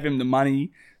 gave him the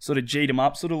money, sort of G'd him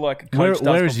up, sort of like a coach does.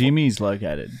 Where is Yimmy's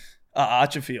located?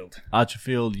 Archerfield.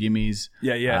 Archerfield, Yimmy's.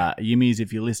 Yeah. Yimmy's,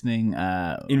 if you're listening.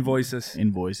 Invoice us.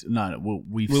 Invoice. No, we'll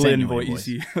We'll send invoice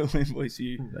you. you. We'll invoice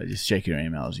you. Just check your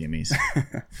emails, Yimmy's.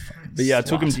 But yeah, I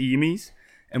took him to Yimmy's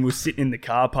and we were sitting in the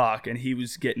car park and he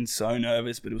was getting so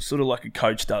nervous, but it was sort of like a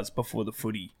coach does before the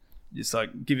footy. Just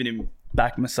like giving him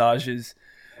back massages,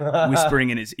 whispering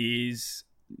in his ears,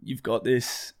 "You've got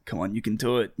this. Come on, you can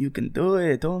do it. You can do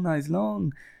it all night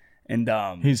long." And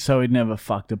he'd never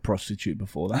fucked a prostitute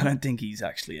before I that. don't think he's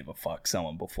actually ever fucked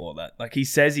someone before that. Like he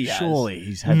says he has. Surely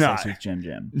he's had No. sex with Gem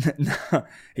Gem. No,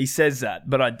 he says that,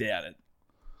 but I doubt it.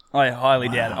 I highly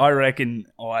doubt it. I reckon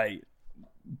I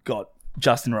got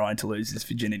Justin Ryan to lose his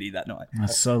virginity that night.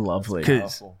 That's so lovely.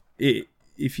 Because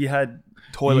if you had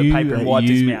toilet paper and wiped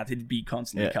his mouth, it'd be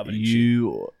constantly covered in shit.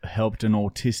 You helped an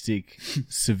autistic,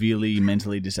 severely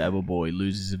mentally disabled boy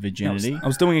lose his virginity. I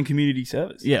was doing a community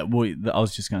service. Yeah, well, I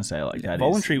was just going to say, like, that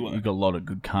voluntary is, work. You've got a lot of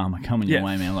good karma coming your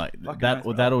way, man. Like, that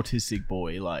autistic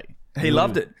boy, like... He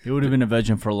loved it. He would have been a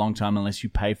virgin for a long time unless you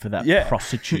paid for that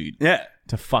prostitute Yeah.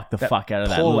 to fuck the fuck out of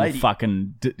that poor little lady.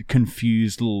 fucking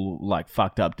confused little, like,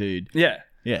 fucked up dude. Yeah.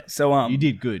 Yeah. So you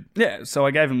did good. Yeah, so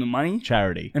I gave him the money.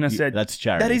 Charity. And I said, that's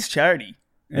charity. That is charity.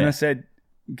 And Yeah. I said,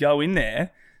 go in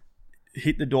there,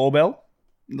 hit the doorbell.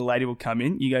 The lady will come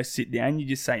in. You go sit down. You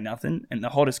just say nothing. And the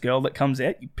hottest girl that comes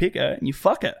out, you pick her and you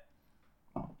fuck her.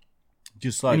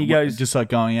 Just like And he goes- just like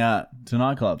going out to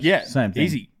nightclubs. Yeah. Same thing.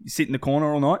 Easy. You sit in the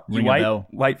corner all night. Ring you a wait. bell.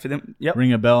 Wait for them. Yep.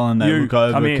 Ring a bell and they You look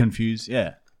come over in. confused.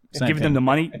 Yeah. Same Give thing. them the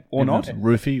money or not.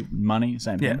 Roofie, money,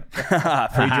 same Yeah. thing.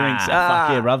 Free drinks. Fuck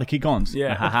yeah, brother. Kick ons.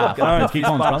 Yeah. Fucking kick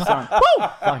ons, brother.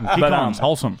 Fucking kick But, ons.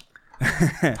 Wholesome.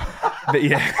 But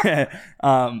yeah.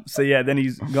 So yeah, then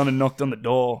he's gone and knocked on the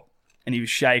door and he was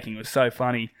shaking. It was so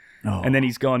funny. Oh. And then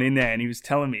he's gone in there and he was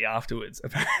telling me afterwards,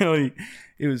 apparently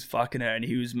he was fucking her and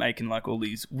he was making like all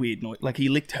these weird noise. Like he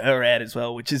licked her out as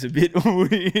well, which is a bit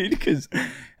weird because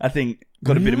I think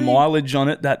got a bit of mileage on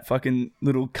it, that fucking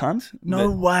little cunt. No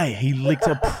But, way. He licked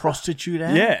a prostitute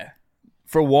out? yeah.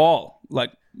 For a while.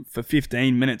 Like for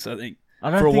 15 minutes, I think.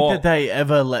 I don't for a think while. that they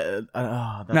ever let...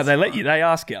 No, they let you. They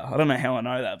ask you. I don't know how I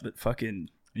know that, but fucking...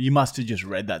 You must have just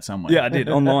read that somewhere. Yeah, I did,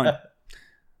 online.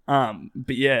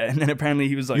 But yeah, and then apparently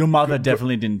he was like... Your mother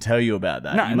definitely didn't tell you about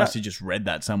that. No, You must have just read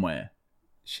that somewhere.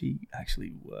 She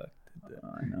actually worked.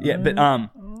 Yeah, but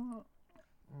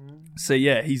so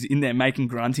yeah, he's in there making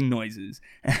grunting noises,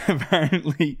 and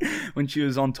apparently when she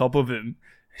was on top of him,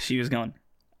 she was going,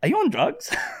 "Are you on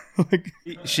drugs?" Like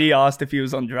she asked if he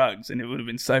was on drugs, and it would have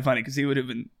been so funny because he would have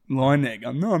been lying there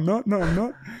going, "No, I'm not. No, I'm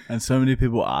not." And so many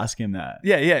people ask him that.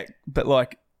 Yeah, but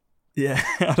like, yeah,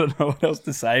 I don't know what else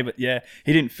to say, but yeah,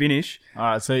 he didn't finish. All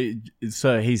right,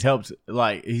 so he's helped,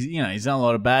 like, he's done a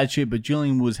lot of bad shit, but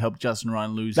Julian Woods helped Justin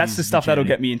Ryan lose That's his the stuff that'll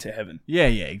virginity. get me into heaven. Yeah,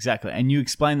 exactly. And you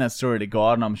explain that story to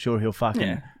God, and I'm sure he'll fucking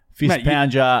Yeah. fist Mate,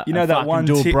 pound you. You know and that fucking one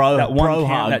do a tick, bro, that one bro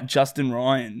count hug. that Justin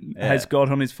Ryan has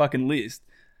got on his fucking list.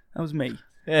 That was me.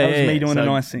 Yeah, that was me doing so a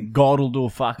nice thing. God will do a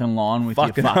fucking line with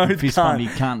Fucking your fucking oath, fist cunt. bump, you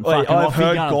cunt. Wait, Fucking I've off you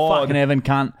heard cunt. God- Fucking heaven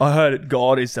cunt. I heard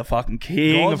God is the fucking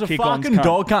king God's of a kick-ons, fucking cunt.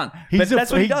 dog cunt. He's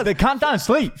that's what he does. The cunt don't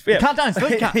sleep. Yeah. The cunt don't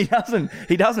sleep, cunt.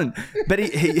 He doesn't. But he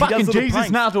Fucking does little Jesus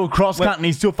pranks. nailed to a cross cunt and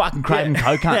he's still fucking craving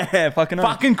coke cunt. Yeah, fucking oath.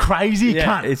 Fucking crazy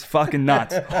Yeah, cunt. it's fucking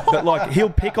nuts. But like, he'll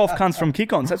pick off cunts from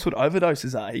kick-ons. That's what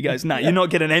overdoses are. He goes, "No, you're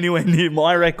not getting anywhere near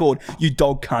my record, you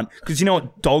dog cunt." Because you know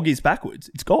what dog is backwards?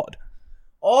 It's God.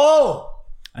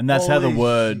 And that's how the Holy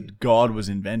word God was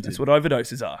invented. That's what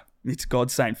overdoses are. It's God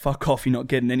saying, "Fuck off, you're not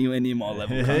getting anywhere near my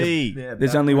level." cunt." Hey. Yeah,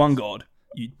 There's only one God,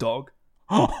 you dog.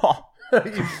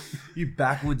 you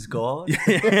backwards god.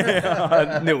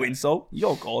 No insult.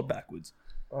 You're God backwards.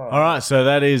 All right, so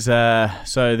that is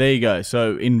so there you go.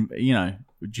 So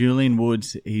Julian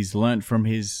Woods, he's learnt from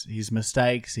his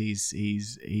mistakes.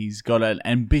 He's got an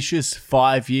ambitious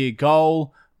 5-year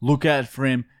goal. Look out for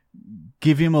him.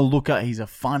 Give him a look at. He's a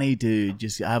funny dude.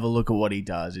 Just have a look at what he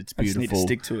does. It's I just beautiful. need to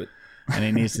stick to it. And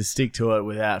he needs to stick to it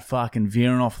without fucking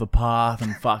veering off the path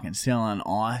and fucking selling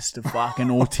ice to fucking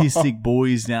autistic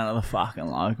boys down at the fucking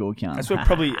local camp. That's what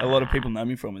probably a lot of people know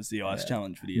me from is the Ice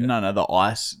Challenge video. No, the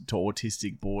ice to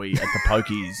autistic boy at the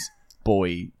pokies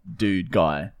boy dude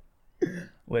guy.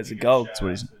 Where's the gold? That's what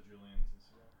he's.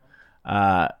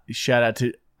 Shout out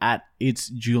to at It's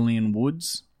Julian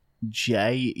Woods,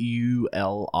 JULIAN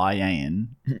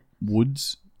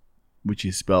Woods, which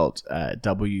is spelled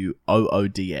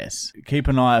WOODS. Keep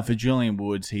an eye out for Julian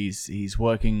Woods. He's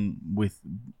working with,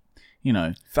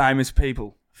 Famous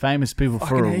people. famous people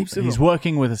Fucking heaps of he's them.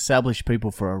 working with established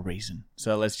people for a reason.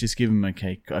 So let's just give him a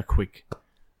quick.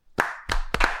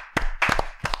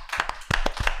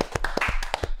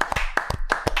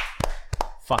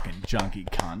 Fucking junkie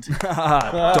cunt.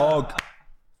 Dog.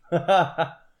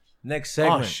 Next Oh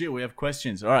segment. shit, we have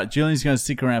questions. All right, Julian's going to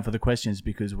stick around for the questions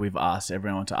because we've asked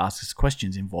everyone to ask us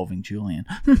questions involving Julian.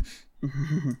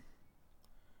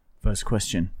 First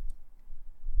question.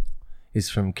 Is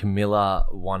from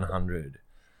Camilla100.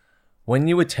 When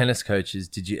you were tennis coaches,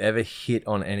 did you ever hit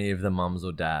on any of the mums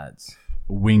or dads?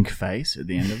 Wink face at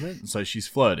the end of it. So she's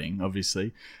flirting,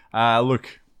 obviously.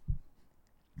 Look,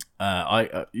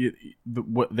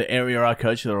 the area I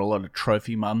coach, there are a lot of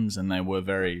trophy mums, and they were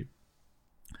very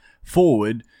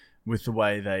forward with the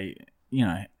way they,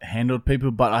 handled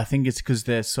people. But I think it's because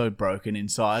they're so broken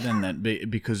inside, and that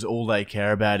because all they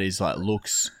care about is like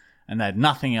looks, and they had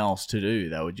nothing else to do.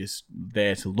 They were just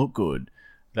there to look good.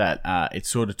 That it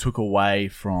sort of took away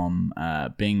from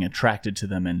being attracted to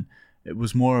them, and it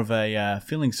was more of a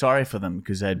feeling sorry for them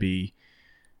because they'd be,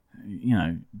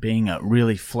 being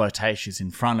really flirtatious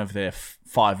in front of their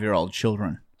 5-year-old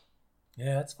children.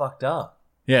 Yeah, that's fucked up.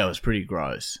 Yeah, it was pretty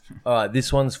gross. All right,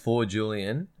 this one's for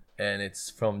Julian, and it's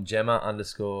from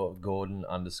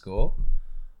Gemma_Gordon_.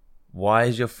 Why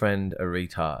is your friend a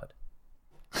retard?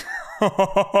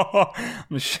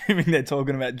 I'm assuming they're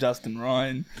talking about Justin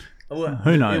Ryan.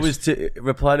 Who knows? It was to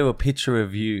reply to a picture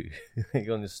of you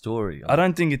on the story. I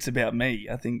don't think it's about me.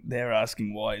 I think they're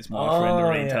asking why is my friend a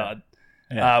retard.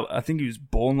 Yeah. I think he was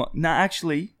born like...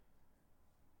 actually...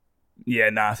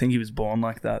 I think he was born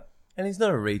like that. And he's not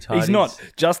a retard. He's not.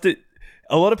 Justin...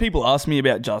 A lot of people ask me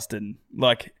about Justin.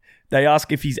 Like, they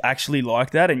ask if he's actually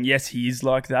like that, and yes, he is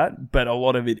like that, but a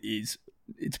lot of it is...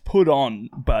 It's put on,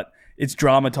 but it's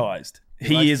dramatized.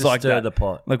 He is like stir that. the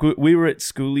pot. Like, we were at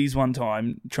Schoolies one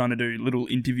time trying to do little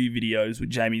interview videos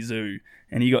with Jamie Zhu,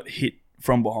 and he got hit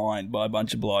from behind by a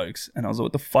bunch of blokes, and I was like,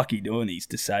 what the fuck are you doing? He's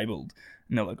disabled.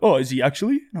 And they're like, oh, is he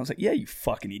actually? And I was like, yeah, you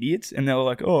fucking idiots. And they were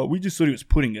like, oh, we just thought he was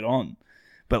putting it on.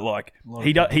 But like,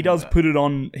 he does put it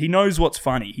on. He knows what's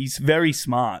funny. He's very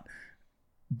smart.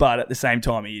 But at the same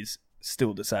time, he is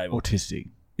still disabled. autistic.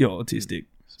 Yeah, autistic.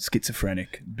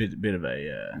 Schizophrenic. Bit of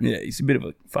a Yeah, he's a bit of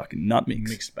a fucking nut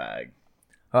mix. mixed bag.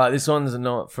 All right, this one's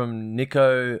not from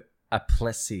Nico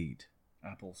Appleseed.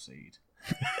 Appleseed.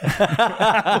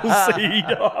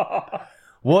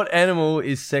 What animal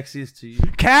is sexiest to you?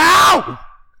 Cow!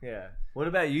 Yeah. What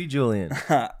about you, Julian?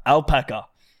 Alpaca.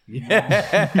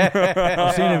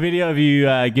 I've seen a video of you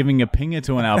giving a pinger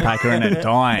to an alpaca and it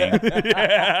dying.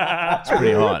 It's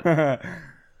pretty hot.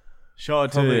 Show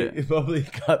it to... Probably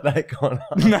cut that Connor.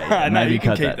 No, maybe you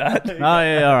can cut keep that. Oh,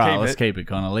 yeah, all right. Keep Let's it. keep it,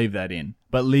 Connor. Leave that in.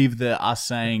 But leave the us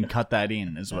saying cut that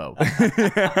in as well.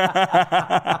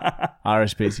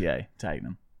 RSPCA. Take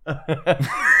them.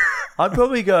 I'd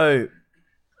probably go,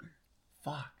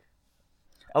 fuck.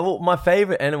 Well, my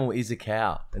favorite animal is a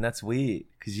cow, and that's weird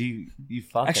because you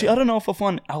fuck Actually, it. I don't know if I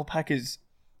find alpacas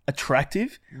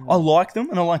attractive. I like them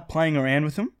and I like playing around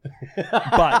with them.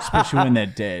 But Especially when they're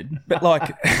dead. but like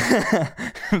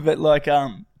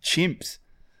chimps,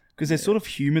 because they're sort of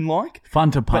human-like.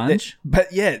 Fun to But, punch.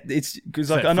 but yeah, it's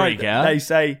because like So I know freak out? they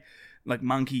say like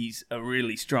monkeys are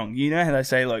really strong. You know how they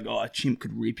say like, oh, a chimp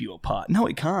could rip you apart. No,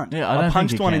 it can't. Yeah, I don't think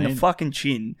punched it one can in the either. fucking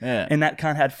chin, Yeah. and that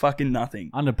cunt had fucking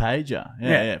nothing. Underpager.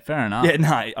 Yeah. Yeah, fair enough. Yeah,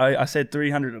 no, I said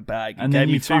 300 a bag. He And then gave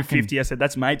me you fucking- 250. I said,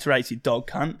 that's mates race, you dog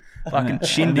cunt. Fucking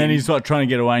chinned And then him. he's like trying to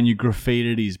get away and you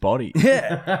graffitied his body.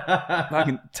 Yeah.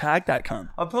 Fucking tag that cunt.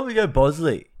 I'd probably go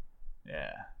Bosley.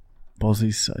 Yeah.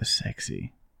 Bosley's so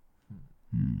sexy.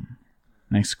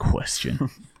 Next question.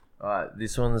 All right,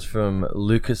 this one's from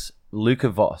Luca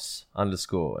Voss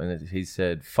 _, and he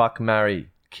said, fuck, marry,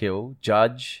 kill,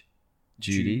 Judge,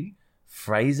 Judy,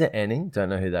 Fraser Enning, don't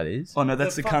know who that is, Oh, no,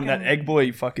 that's the cunt, that egg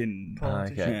boy fucking...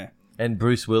 okay, Yeah. and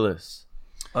Bruce Willis.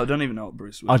 I don't even know what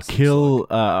Bruce Willis I'd kill...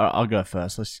 I'll go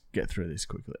first. Let's get through this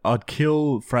quickly. I'd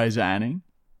kill Fraser Anning.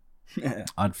 Yeah.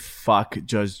 I'd fuck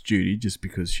Judge Judy just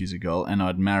because she's a girl, and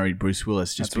I'd marry Bruce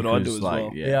Willis just That's because, what I'd do as like,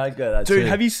 well. yeah. I'd go that Dude, too.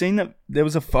 have you seen that? There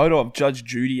was a photo of Judge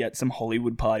Judy at some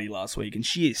Hollywood party last week, and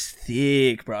she is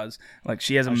thick, bros. Like,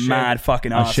 she has a mad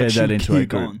fucking ass. I'd share like, that she'd into a kick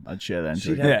group. on. I'd share that into a She'd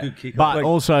group. have Yeah. a good kick But on.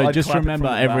 also, I'd just clap it remember,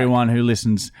 from the back. everyone who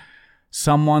listens,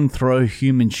 someone throw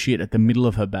human shit at the middle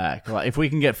of her back. Like, if we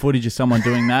can get footage of someone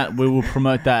doing that, we will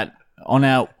promote that on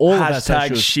our all of our Hashtag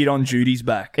socials. shit on Judy's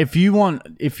back. If you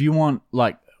want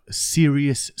like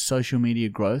serious social media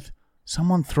growth,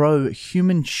 someone throw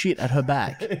human shit at her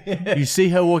back. You see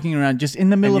her walking around just in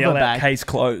the middle And of her yell out, back. case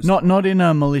closed. Not in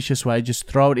a malicious way, just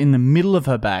throw it in the middle of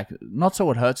her back. Not so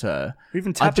it hurts her. Or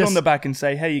even tap her on the back and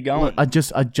say, "How you going?" I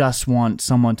just want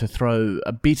someone to throw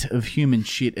a bit of human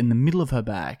shit in the middle of her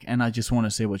back, and I just want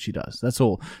to see what she does. That's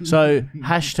all. So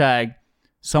hashtag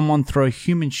someone throw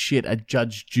human shit at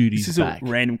Judge Judy's This is back. a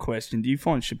random question. Do you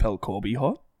find Chappelle Corby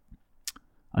hot?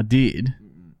 I did,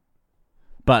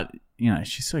 but you know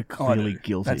she's so I clearly do.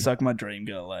 guilty. That's like my dream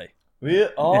girl, eh? Yeah,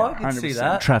 oh, Yeah, I can see 100%.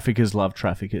 that. Traffickers love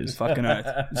traffickers. Fucking oath.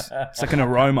 It's like an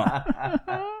aroma.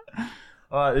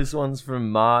 All right, this one's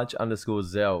from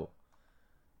March_Zell,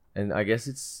 and I guess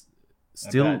it's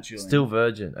About Julian. still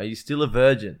virgin. Are you still a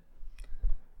virgin?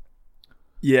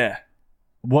 Yeah.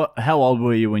 What? How old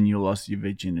were you when you lost your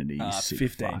virginity? You sick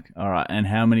 15. fuck? All right. And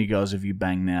how many girls have you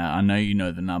banged now? I know you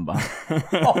know the number.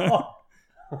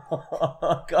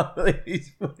 I can't believe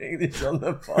he's putting this on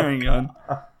the phone. Hang on.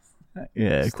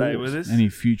 Yeah, of Stay course. with us. Any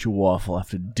future wife will have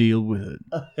to deal with it.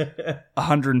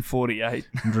 148.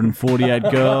 148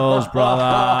 girls,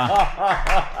 brother.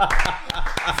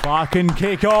 Fucking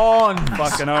kick on.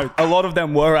 Fucking oath. A lot of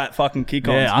them were at fucking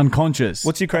kick-ons. Yeah, unconscious.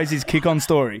 What's your craziest kick-on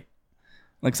story?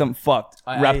 Like something fucked,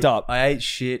 wrapped up. I ate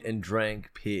shit and drank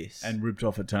piss and ripped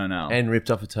off a toenail. and ripped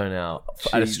off a toenail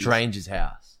at a Jesus. stranger's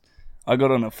house. I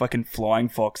got on a fucking flying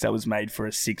fox that was made for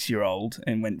a 6-year-old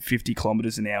and went 50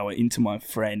 kilometers an hour into my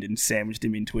friend and sandwiched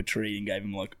him into a tree and gave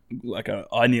him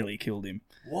I nearly killed him.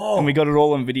 Whoa. And we got it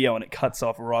all on video and it cuts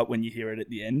off right when you hear it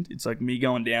at the end. It's like me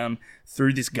going down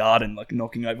through this garden, like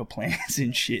knocking over plants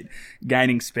and shit,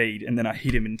 gaining speed, and then I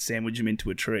hit him and sandwich him into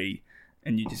a tree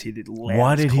and you just hear the loudest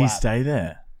Why did he clap. stay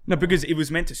there? No, because it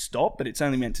was meant to stop, but it's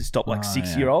only meant to stop like Oh,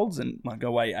 6-year-olds, and like I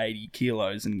weigh 80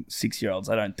 kilos, and 6-year-olds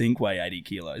I don't think weigh 80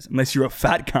 kilos unless you're a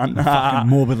fat cunt. Fucking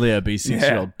morbidly obese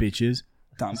 6-year-old bitches.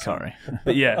 Dumb cunt. Sorry.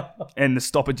 But yeah, and the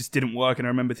stopper just didn't work, and I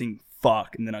remember thinking,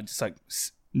 fuck, and then I just like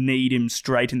kneed him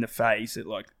straight in the face at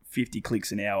like 50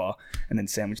 clicks an hour, and then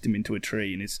sandwiched him into a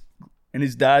tree, and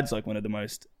his dad's like one of the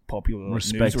most popular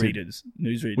Respected.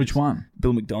 newsreaders. Which one?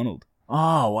 Bill McDonald.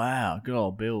 Oh, wow. Good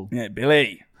old Bill. Yeah,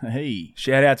 Billy. Hey.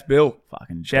 Shout outs, Bill.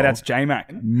 Fucking Shout outs, dog.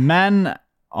 J-Mac. Man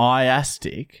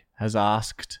Iastic has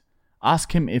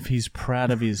ask him if he's proud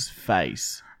of his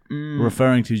face,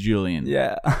 referring to Julian.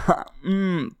 Yeah.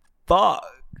 Fuck.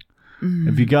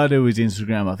 If you go to his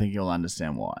Instagram, I think you'll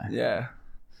understand why. Yeah.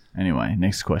 Anyway,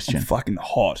 next question. Fucking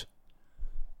hot.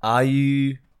 Are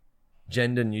you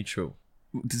gender neutral?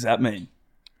 What does that mean?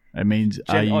 It means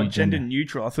are you gender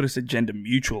neutral? I thought it said gender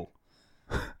mutual.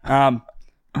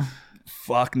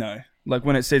 Fuck no. Like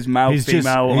when it says male, He's just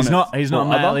female. he's on not it, he's not or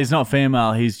male, other? he's not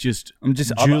female, he's just I'm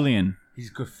just other. Julian. He's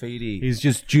graffiti. He's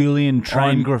just Julian train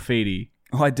I'm- graffiti.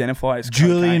 I identify as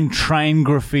Julian cocaine. train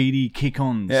graffiti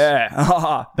kick-ons.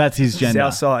 Yeah. That's his gender.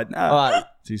 Southside. All right,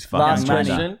 It's his last fucking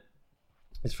gender. question.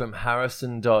 It's from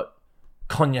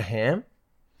Harrison.Conyaham.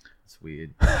 It's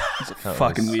weird. It's a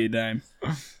fucking weird name.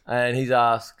 And he's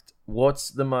asked, what's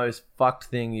the most fucked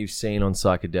thing you've seen on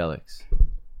psychedelics?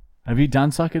 Have you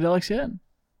done psychedelics yet?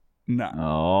 No.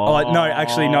 Oh, No,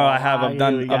 actually, no, I have. I've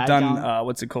here we done, go.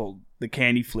 what's it called? The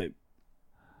candy flip.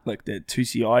 Like the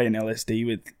 2CI and LSD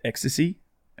with ecstasy.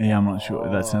 Yeah, I'm not sure.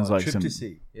 That sounds like some.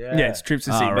 Tryptopsy. Yeah, it's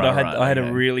tryptopsy. Oh, but right, I had okay.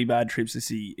 a really bad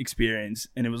tryptopsy experience,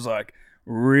 and it was like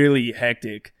really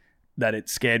hectic that it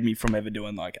scared me from ever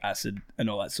doing like acid and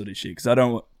all that sort of shit. Because I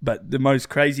don't. But the most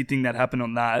crazy thing that happened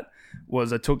on that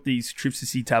was I took these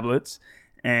tryptopsy tablets,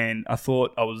 and I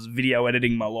thought I was video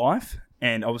editing my life,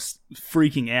 and I was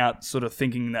freaking out, sort of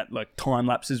thinking that like time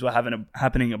lapses were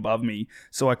happening above me.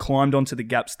 So I climbed onto the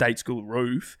Gap State School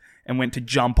roof and went to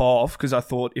jump off because I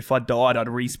thought if I died, I'd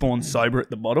respawn sober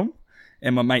at the bottom.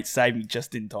 And my mate saved me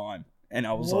just in time. And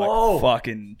I was Whoa. like,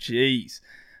 fucking jeez.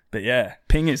 But yeah,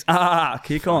 pingers.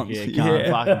 Kick-ons. Yeah, can't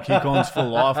fucking kick-ons for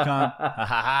life,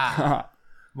 can't.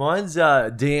 Mine's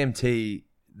DMT,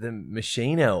 the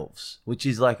machine elves, which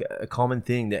is like a common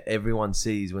thing that everyone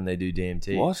sees when they do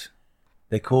DMT. What?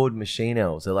 They're called machine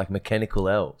elves. They're like mechanical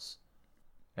elves.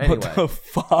 Anyway, What the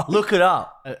fuck? look it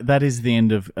up. That is the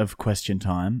end of question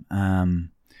time.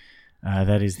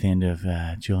 That is the end of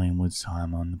Julian Wood's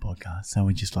time on the podcast. So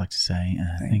we'd just like to say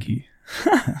thank you.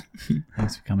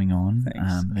 Thanks for coming on.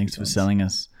 Thanks for selling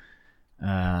us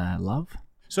love.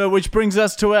 So which brings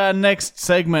us to our next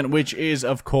segment, which is,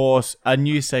 of course, a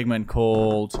new segment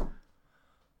called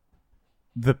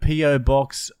the P.O.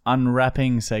 Box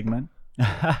Unwrapping segment.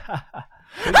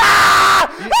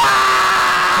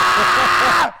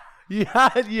 You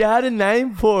had a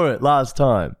name for it last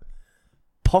time.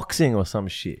 poxing or some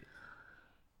shit.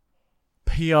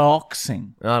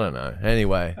 Peoxing. I don't know.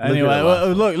 Anyway,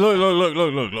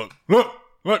 look.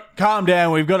 Calm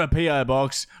down. We've got a PO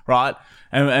box, right?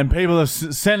 And people are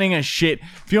sending us shit.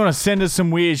 If you want to send us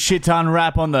some weird shit to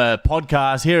unwrap on the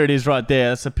podcast, here it is right there.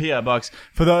 That's a PO box.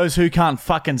 For those who can't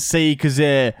fucking see because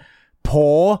they're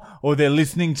poor or they're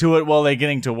listening to it while they're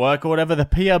getting to work or whatever, the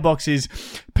PO box is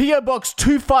PO Box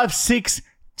 256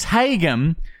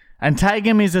 Taigum. And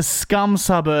Taigum is a scum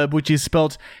suburb, which is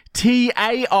spelt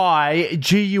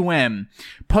Taigum.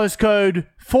 Postcode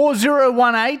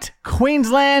 4018,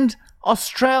 Queensland,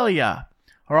 Australia.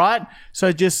 All right?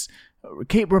 So just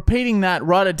keep repeating that.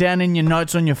 Write it down in your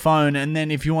notes on your phone, and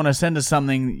then if you want to send us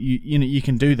something, you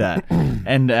can do that.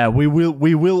 And we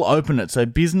will open it. So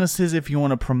businesses, if you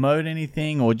want to promote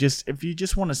anything, or just if you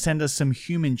just want to send us some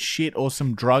human shit or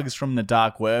some drugs from the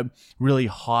dark web, really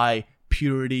high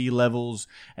purity levels,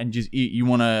 and just you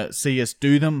want to see us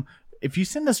do them. If you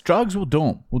send us drugs, we'll do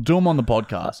them. We'll do them on the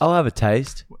podcast. I'll have a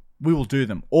taste. We will do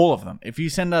them, all of them. If you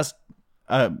send us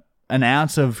an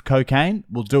ounce of cocaine,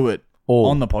 we'll do it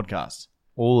on the podcast.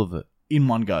 All of it. In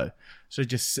one go. So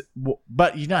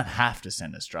but you don't have to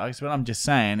send us drugs, but I'm just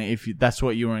saying, if that's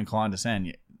what you were inclined to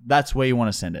send, that's where you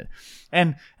want to send it.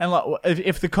 And like,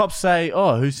 if the cops say,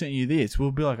 "Oh, who sent you this?"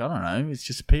 We'll be like, "I don't know. It's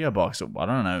just a PO box. I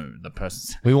don't know the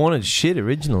person." We wanted shit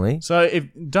originally. So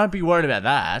don't be worried about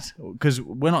that, because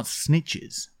we're not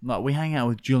snitches. Like, we hang out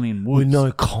with Julian Woods. We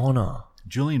know Connor.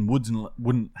 Julian Woods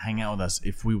wouldn't hang out with us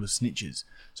if we were snitches.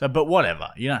 So, but whatever.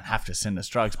 You don't have to send us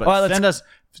drugs, but send us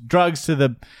drugs to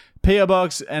the PO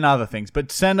box and other things.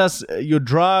 But send us your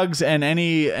drugs and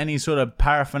any sort of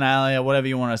paraphernalia, whatever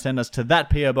you want to send us to that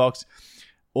PO box.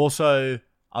 Also,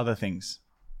 other things.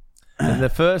 And the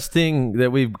first thing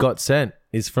that we've got sent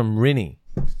is from Rinny.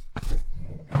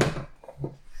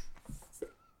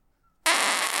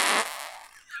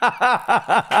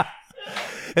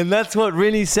 And that's what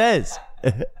Rinny says.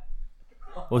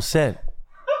 Or sent.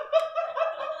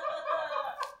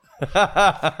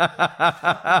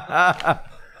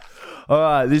 All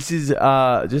right, this is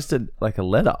just a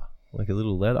letter, like a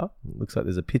little letter. It looks like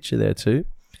there's a picture there too.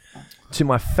 To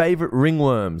my favorite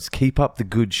ringworms, keep up the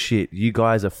good shit. You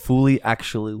guys are fully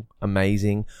actually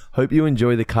amazing. Hope you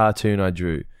enjoy the cartoon I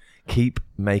drew. Keep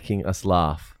making us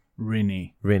laugh.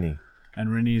 Rinny. And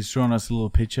Rinny's drawn us a little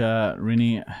picture.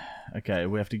 Rinny, okay,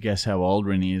 we have to guess how old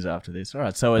Rinny is after this. All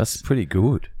right, so that's pretty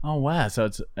good. Oh, wow. So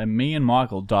it's me and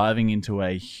Michael diving into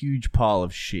a huge pile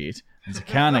of shit. There's a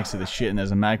cow next to the shit, and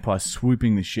there's a magpie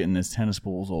swooping the shit, and there's tennis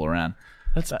balls all around.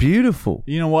 That's beautiful.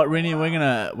 You know what, Rinny?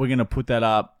 We're gonna put that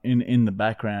up in the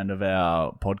background of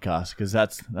our podcast, because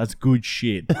that's good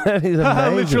shit. That is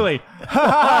amazing. Literally.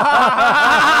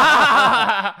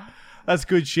 That's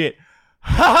good shit.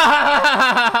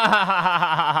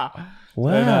 Wow. So,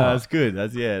 no, that's good.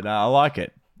 I like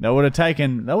it. That would have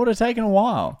taken a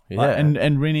while. Yeah.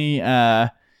 And Rinny,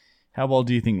 how old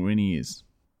do you think Rinny is?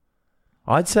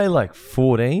 I'd say like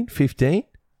 14, 15.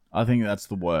 I think that's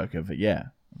the work of it. Yeah,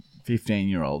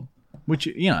 15-year-old, which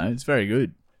it's very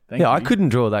good. Thank you. I couldn't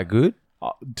draw that good.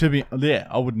 I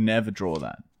would never draw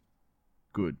that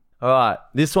good. All right,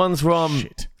 this one's from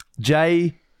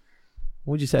Jay.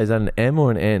 What would you say? Is that an M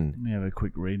or an N? Let me have a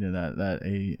quick read of that. That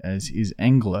is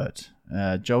Englert.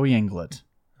 Joey Englert.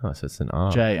 Oh, so it's an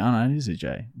R. J. Oh, no, it is a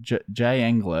J. Jay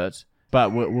Englert.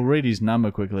 But we'll read his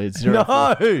number quickly. It's 04.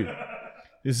 No!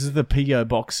 This is the PO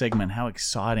box segment. How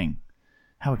exciting.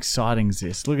 How exciting is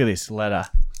this? Look at this letter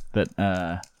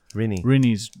that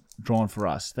Rinny's drawn for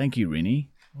us. Thank you, Rinny.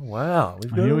 Oh, wow.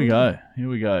 Here we go.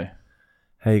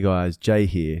 Hey, guys. Jay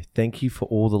here. Thank you for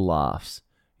all the laughs.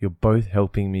 You're both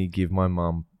helping me give my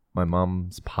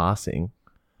mum's passing.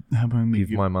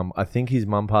 My mum. I think his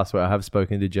mum passed away. I have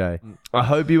spoken to Jay. I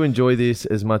hope you enjoy this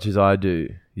as much as I do,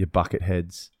 you bucket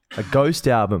heads. A Ghost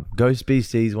album. Ghost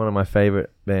BC is one of my favorite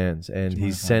bands, and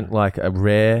he's sent like a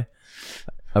rare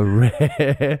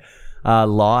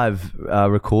live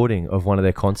recording of one of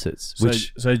their concerts,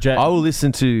 which Jay, I will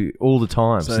listen to all the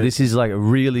time. So this is like a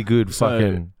really good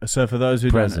fucking. So for those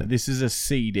who present. don't know, this is a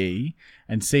CD,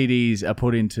 and CDs are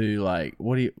put into like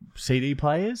CD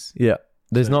players? Yeah.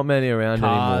 There's not many around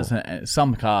cars, anymore.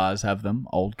 Some cars have them,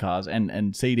 old cars,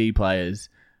 and CD players.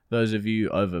 Those of you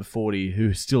over 40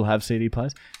 who still have CD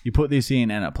players, you put this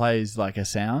in and it plays like a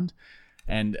sound.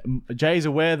 And Jay's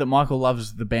aware that Michael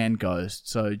loves the band Ghost.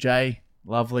 So Jay,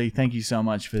 lovely. Thank you so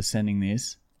much for sending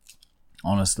this.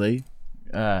 Honestly,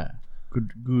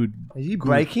 good. Are you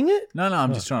breaking it? No,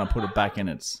 I'm just trying to put it back in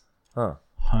its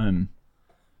home.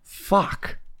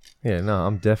 Fuck. Yeah, no,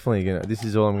 I'm definitely gonna. This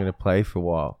is all I'm gonna play for a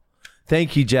while.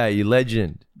 Thank you, Jay. You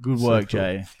legend. Good work, cool.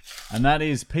 Jay. And that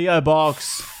is P.O.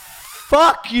 Box.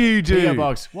 Fuck you, dude. P.O.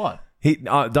 Box. What?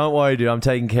 Don't worry, dude. I'm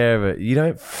taking care of it. You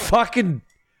don't fucking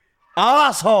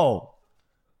asshole.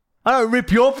 I don't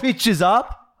rip your pictures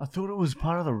up. I thought it was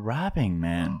part of the rapping,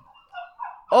 man.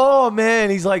 Oh man,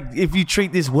 he's like, if you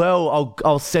treat this well,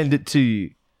 I'll send it to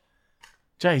you.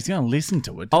 Jay, he's going to listen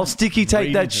to it. I'll Don't sticky tape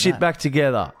read that into shit back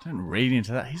together. Don't read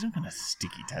into that. He's not going to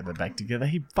sticky tape it back together.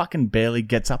 He fucking barely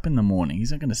gets up in the morning.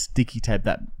 He's not going to sticky tape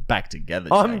that back together,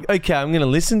 Jay. I'm going to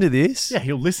listen to this. Yeah,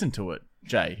 he'll listen to it,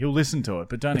 Jay. He'll listen to it,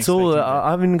 but don't It's expect all. him to. I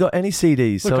haven't got any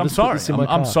CDs. Look, so I'll I'm just put sorry. this in my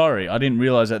I'm car. sorry. I didn't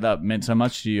realize that meant so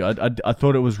much to you. I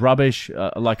thought it was rubbish.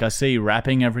 Like I see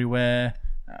rapping everywhere.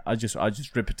 I just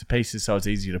rip it to pieces so it's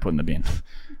easier to put in the bin.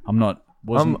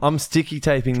 I'm sticky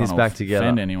taping this back together.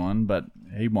 Offend anyone, but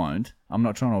he won't. I'm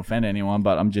not trying to offend anyone,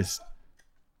 but I'm just.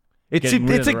 It's getting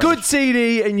rid of a the good rubbish.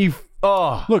 CD, and you.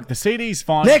 Oh, Look, the CD's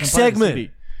fine. Next You can play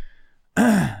the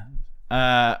segment. CD.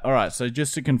 All right, so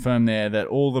just to confirm there that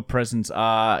all the presents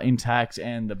are intact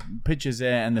and the pictures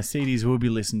there and the CDs will be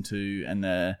listened to and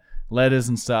the letters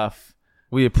and stuff.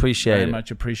 we appreciate Very it.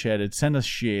 much appreciated. Send us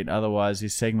shit, otherwise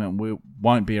this segment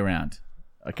won't be around.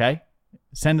 Okay?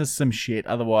 Send us some shit,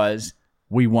 otherwise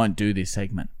we won't do this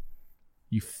segment.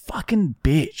 You fucking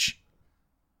bitch.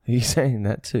 Are you saying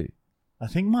that too? I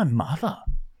think my mother.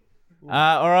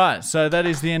 All right, so that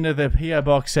is the end of the PO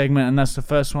Box segment, and that's the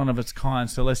first one of its kind.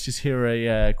 So let's just hear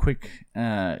a quick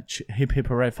hip hip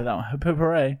hooray for that one. Hip hip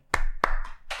hooray.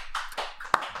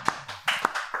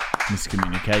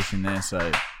 Miscommunication there,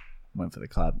 so went for the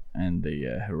clap, and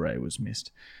the hooray was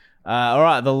missed. All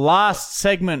right, the last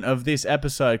segment of this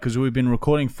episode, because we've been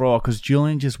recording for a while, because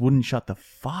Julian just wouldn't shut the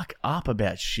fuck up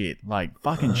about shit. Like,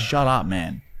 fucking shut up,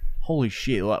 man. Holy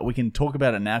shit. Like, we can talk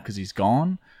about it now because he's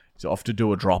gone. He's off to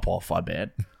do a drop-off, I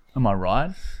bet. Am I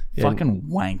right? Yeah. Fucking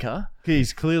wanker.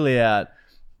 He's clearly out,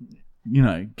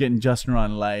 getting Justin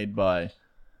Ryan laid by...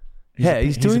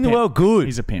 He's doing a the pimp. world good.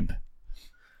 He's a pimp.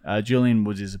 Julian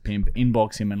Woods is a pimp.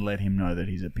 Inbox him and let him know that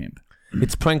he's a pimp.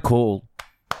 It's prank call.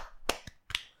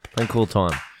 Prank call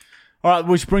time. All right,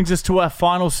 which brings us to our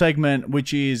final segment,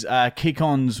 which is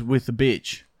kick-ons with the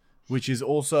bitch, which is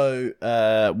also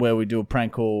where we do a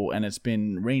prank call, and it's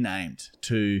been renamed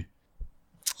to...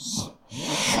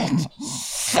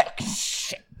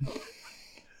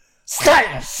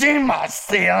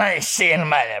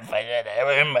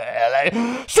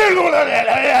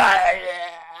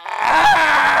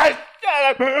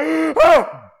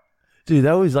 Dude,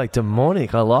 that was like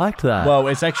demonic. I liked that. Well,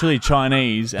 it's actually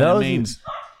Chinese, and That it was- means...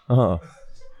 oh,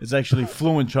 It's actually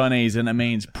fluent Chinese, and it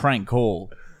means prank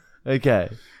call. okay.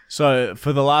 So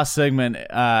for the last segment,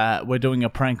 we're doing a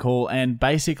prank call, and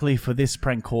basically for this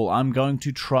prank call, I'm going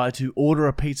to try to order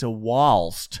a pizza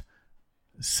whilst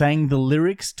saying the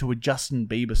lyrics to a Justin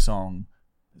Bieber song.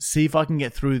 See if I can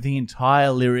get through the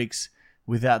entire lyrics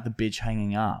without the bitch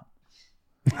hanging up.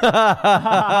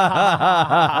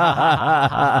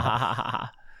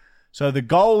 So the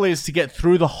goal is to get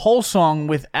through the whole song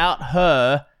without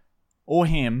her or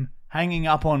him hanging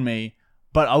up on me,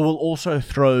 but I will also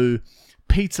throw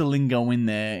pizza lingo in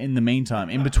there in the meantime.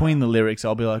 In between the lyrics,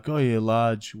 I'll be like, oh yeah,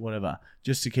 large, whatever,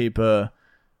 just to keep her,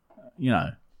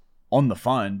 on the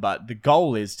phone. But the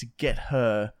goal is to get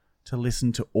her to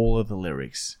listen to all of the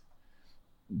lyrics.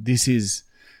 This is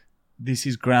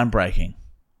groundbreaking.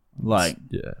 Like,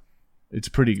 Yeah. it's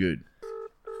pretty good.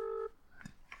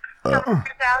 Good day, this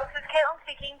is Caitlin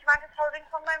speaking. Do you mind just holding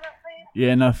for a moment, please?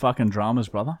 Yeah, no fucking dramas,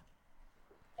 brother.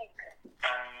 Thanks.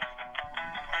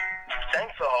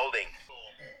 Thanks for holding.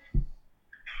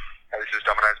 Hey, this is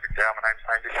Domino's McDowell. My name's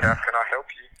Andy. How can I help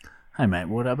you? Hey mate,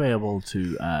 would I be able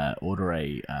to order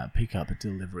a pickup, a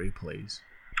delivery, please?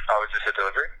 Oh, is this a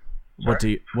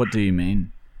delivery? What do you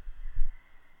mean?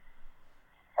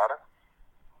 Pardon?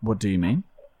 What do you mean?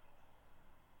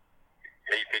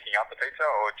 Are you picking up the pizza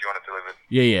or do you want it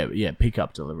delivered? Yeah.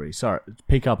 Pickup delivery. Sorry,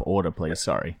 pickup order, please.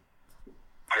 Sorry.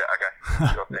 Yeah,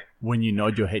 okay. Sure thing. When you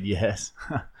nod your head, yes.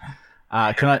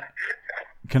 Can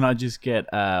I just get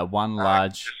one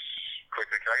large? Just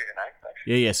quickly, can I get your name? Thanks.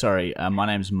 Yeah. Sorry, my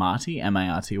name's Marty.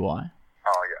 Marty. Oh, yeah,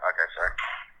 okay, sorry.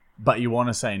 But you want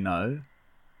to say no?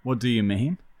 What do you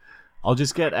mean? I'll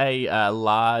just get a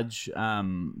large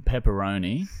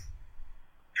pepperoni.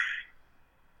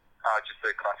 Just the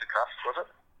classic crust, was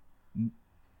it?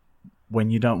 When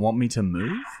you don't want me to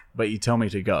move, but you tell me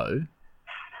to go.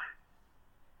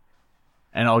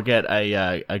 And I'll get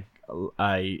a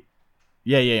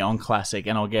on classic,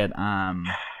 and I'll get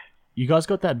you guys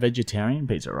got that vegetarian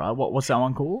pizza, right? What's that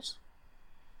one called?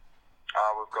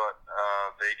 We've got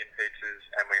vegan pizzas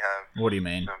and we have What do you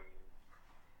mean? some...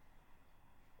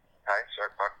 Hey,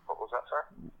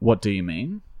 What do you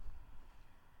mean?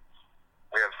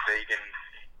 We have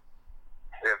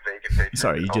vegan pizza.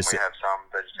 Sorry, you and just we have some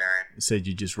vegetarian. said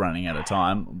you're just running out of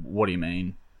time. What do you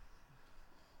mean?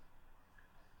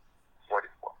 What?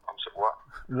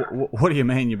 What do you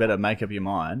mean? You better make up your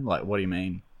mind. Like, what do you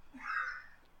mean?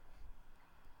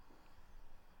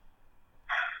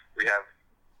 We have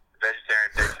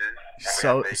vegetarian pizzas. And we So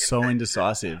have vegan pizzas.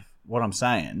 indecisive. What I'm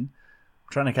saying,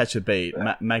 trying to catch a beat,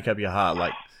 make up your heart.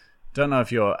 Like, don't know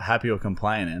if you're happy or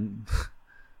complaining.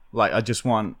 Like, I just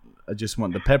want the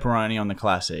pepperoni on the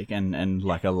classic and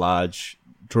like a large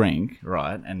drink,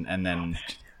 right? And then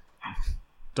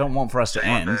don't want for us to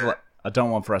end. Like, I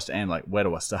don't want for us to end. Like, where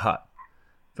do I start?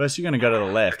 First, you're going to go to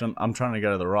the left, and I'm trying to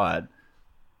go to the right.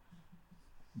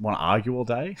 Want to argue all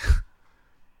day?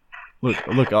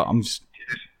 Look, I'm just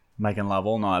making love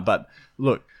all night. But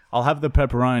look, I'll have the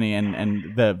pepperoni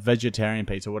and the vegetarian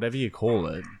pizza, whatever you call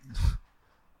it.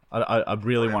 I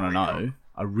really want to know.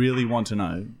 I really want to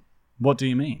know. What do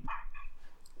you mean?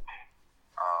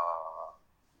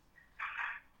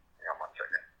 Hang on 1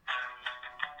 second.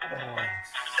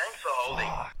 Thanks for holding.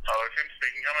 Hello, Tim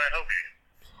speaking. How may I help you?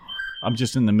 I'm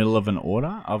just in the middle of an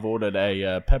order. I've ordered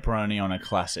a pepperoni on a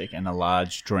classic and a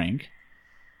large drink,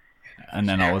 and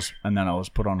then I was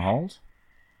put on hold.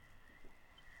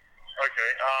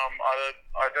 Okay.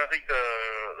 I don't think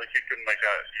the kid couldn't make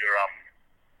out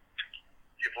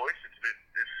your voice.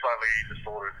 It's slightly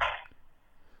distorted.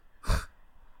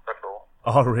 That's all.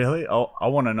 Oh, really? Oh, I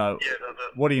want to know. Yeah.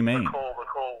 What do you mean? The call.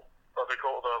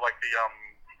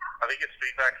 I think it's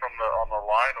feedback from on the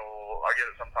line, or I get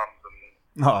it sometimes.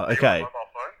 Oh, okay. Mobile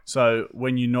phone. So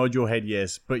when you nod your head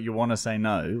yes, but you want to say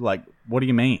no, like, what do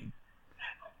you mean?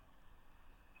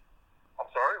 I'm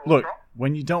sorry. What's Look, wrong?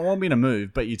 when you don't want me to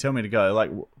move, but you tell me to go, like,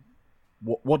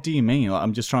 what do you mean? Like,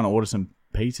 I'm just trying to order some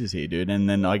pizzas here, dude, and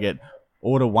then I get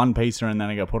order one pizza and then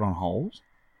I get put on hold.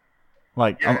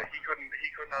 Like, Yeah, he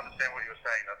couldn't understand what you were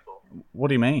saying. That's all. what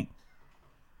do you mean?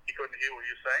 He couldn't hear what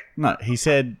you were saying. No, he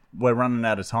said we're running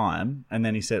out of time, and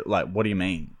then he said, like, what do you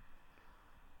mean?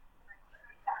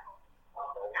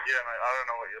 Yeah, mate. I don't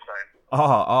know what you're saying.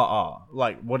 Oh,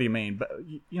 like, what do you mean? But,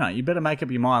 you better make up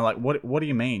your mind. Like, what do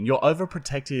you mean? You're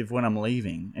overprotective when I'm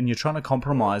leaving, and you're trying to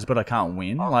compromise, but I can't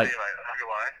win. Like, See you, mate. Have a good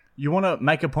one, eh? you want to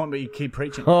make a point, but you keep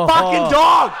preaching. Oh. Fucking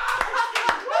dog!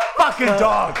 Fucking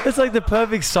dog! It's like the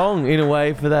perfect song in a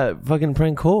way for that fucking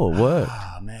prank call. Work.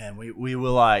 Oh, man, we were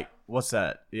like, what's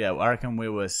that? Yeah, I reckon we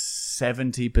were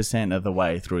 70% of the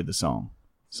way through the song.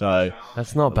 So,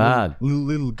 That's not bad.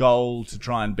 little goal to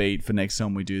try and beat for next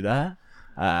time we do that.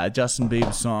 Justin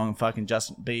Bieber song, fucking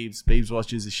Justin Biebs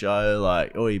watches the show,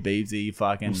 like, oi Biebsy,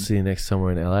 fucking. See you next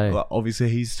summer in LA. Like, obviously,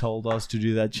 he's told us to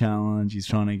do that challenge. He's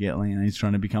trying to get, he's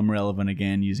trying to become relevant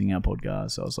again using our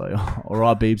podcast. So I was like, all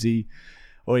right, Biebsy,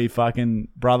 oi, fucking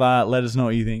brother, let us know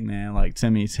what you think, man. Like,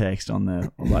 send me a text send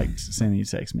me a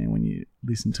text, man, when you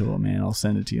listen to it, man. I'll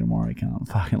send it to you tomorrow. Can't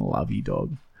fucking love you,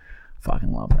 dog.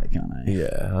 Fucking love that, can't I?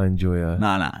 Yeah, I enjoy her.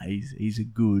 Nah, he's a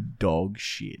good dog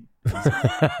shit.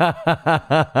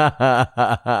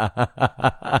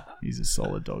 He's a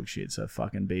solid dog shit. So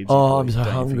fucking Biebs. Oh, I'm so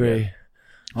don't hungry. forget.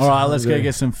 All right, let's go hungry.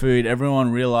 get some food.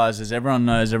 Everyone realizes, everyone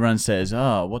knows, everyone says,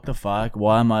 "Oh, what the fuck?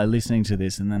 Why am I listening to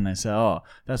this?" And then they say, "Oh,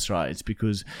 that's right. It's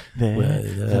because they're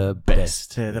the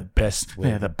best. They're the best.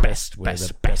 We're the best.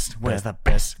 Best. We're the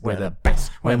best. We're the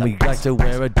best. When we like to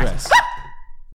wear a dress.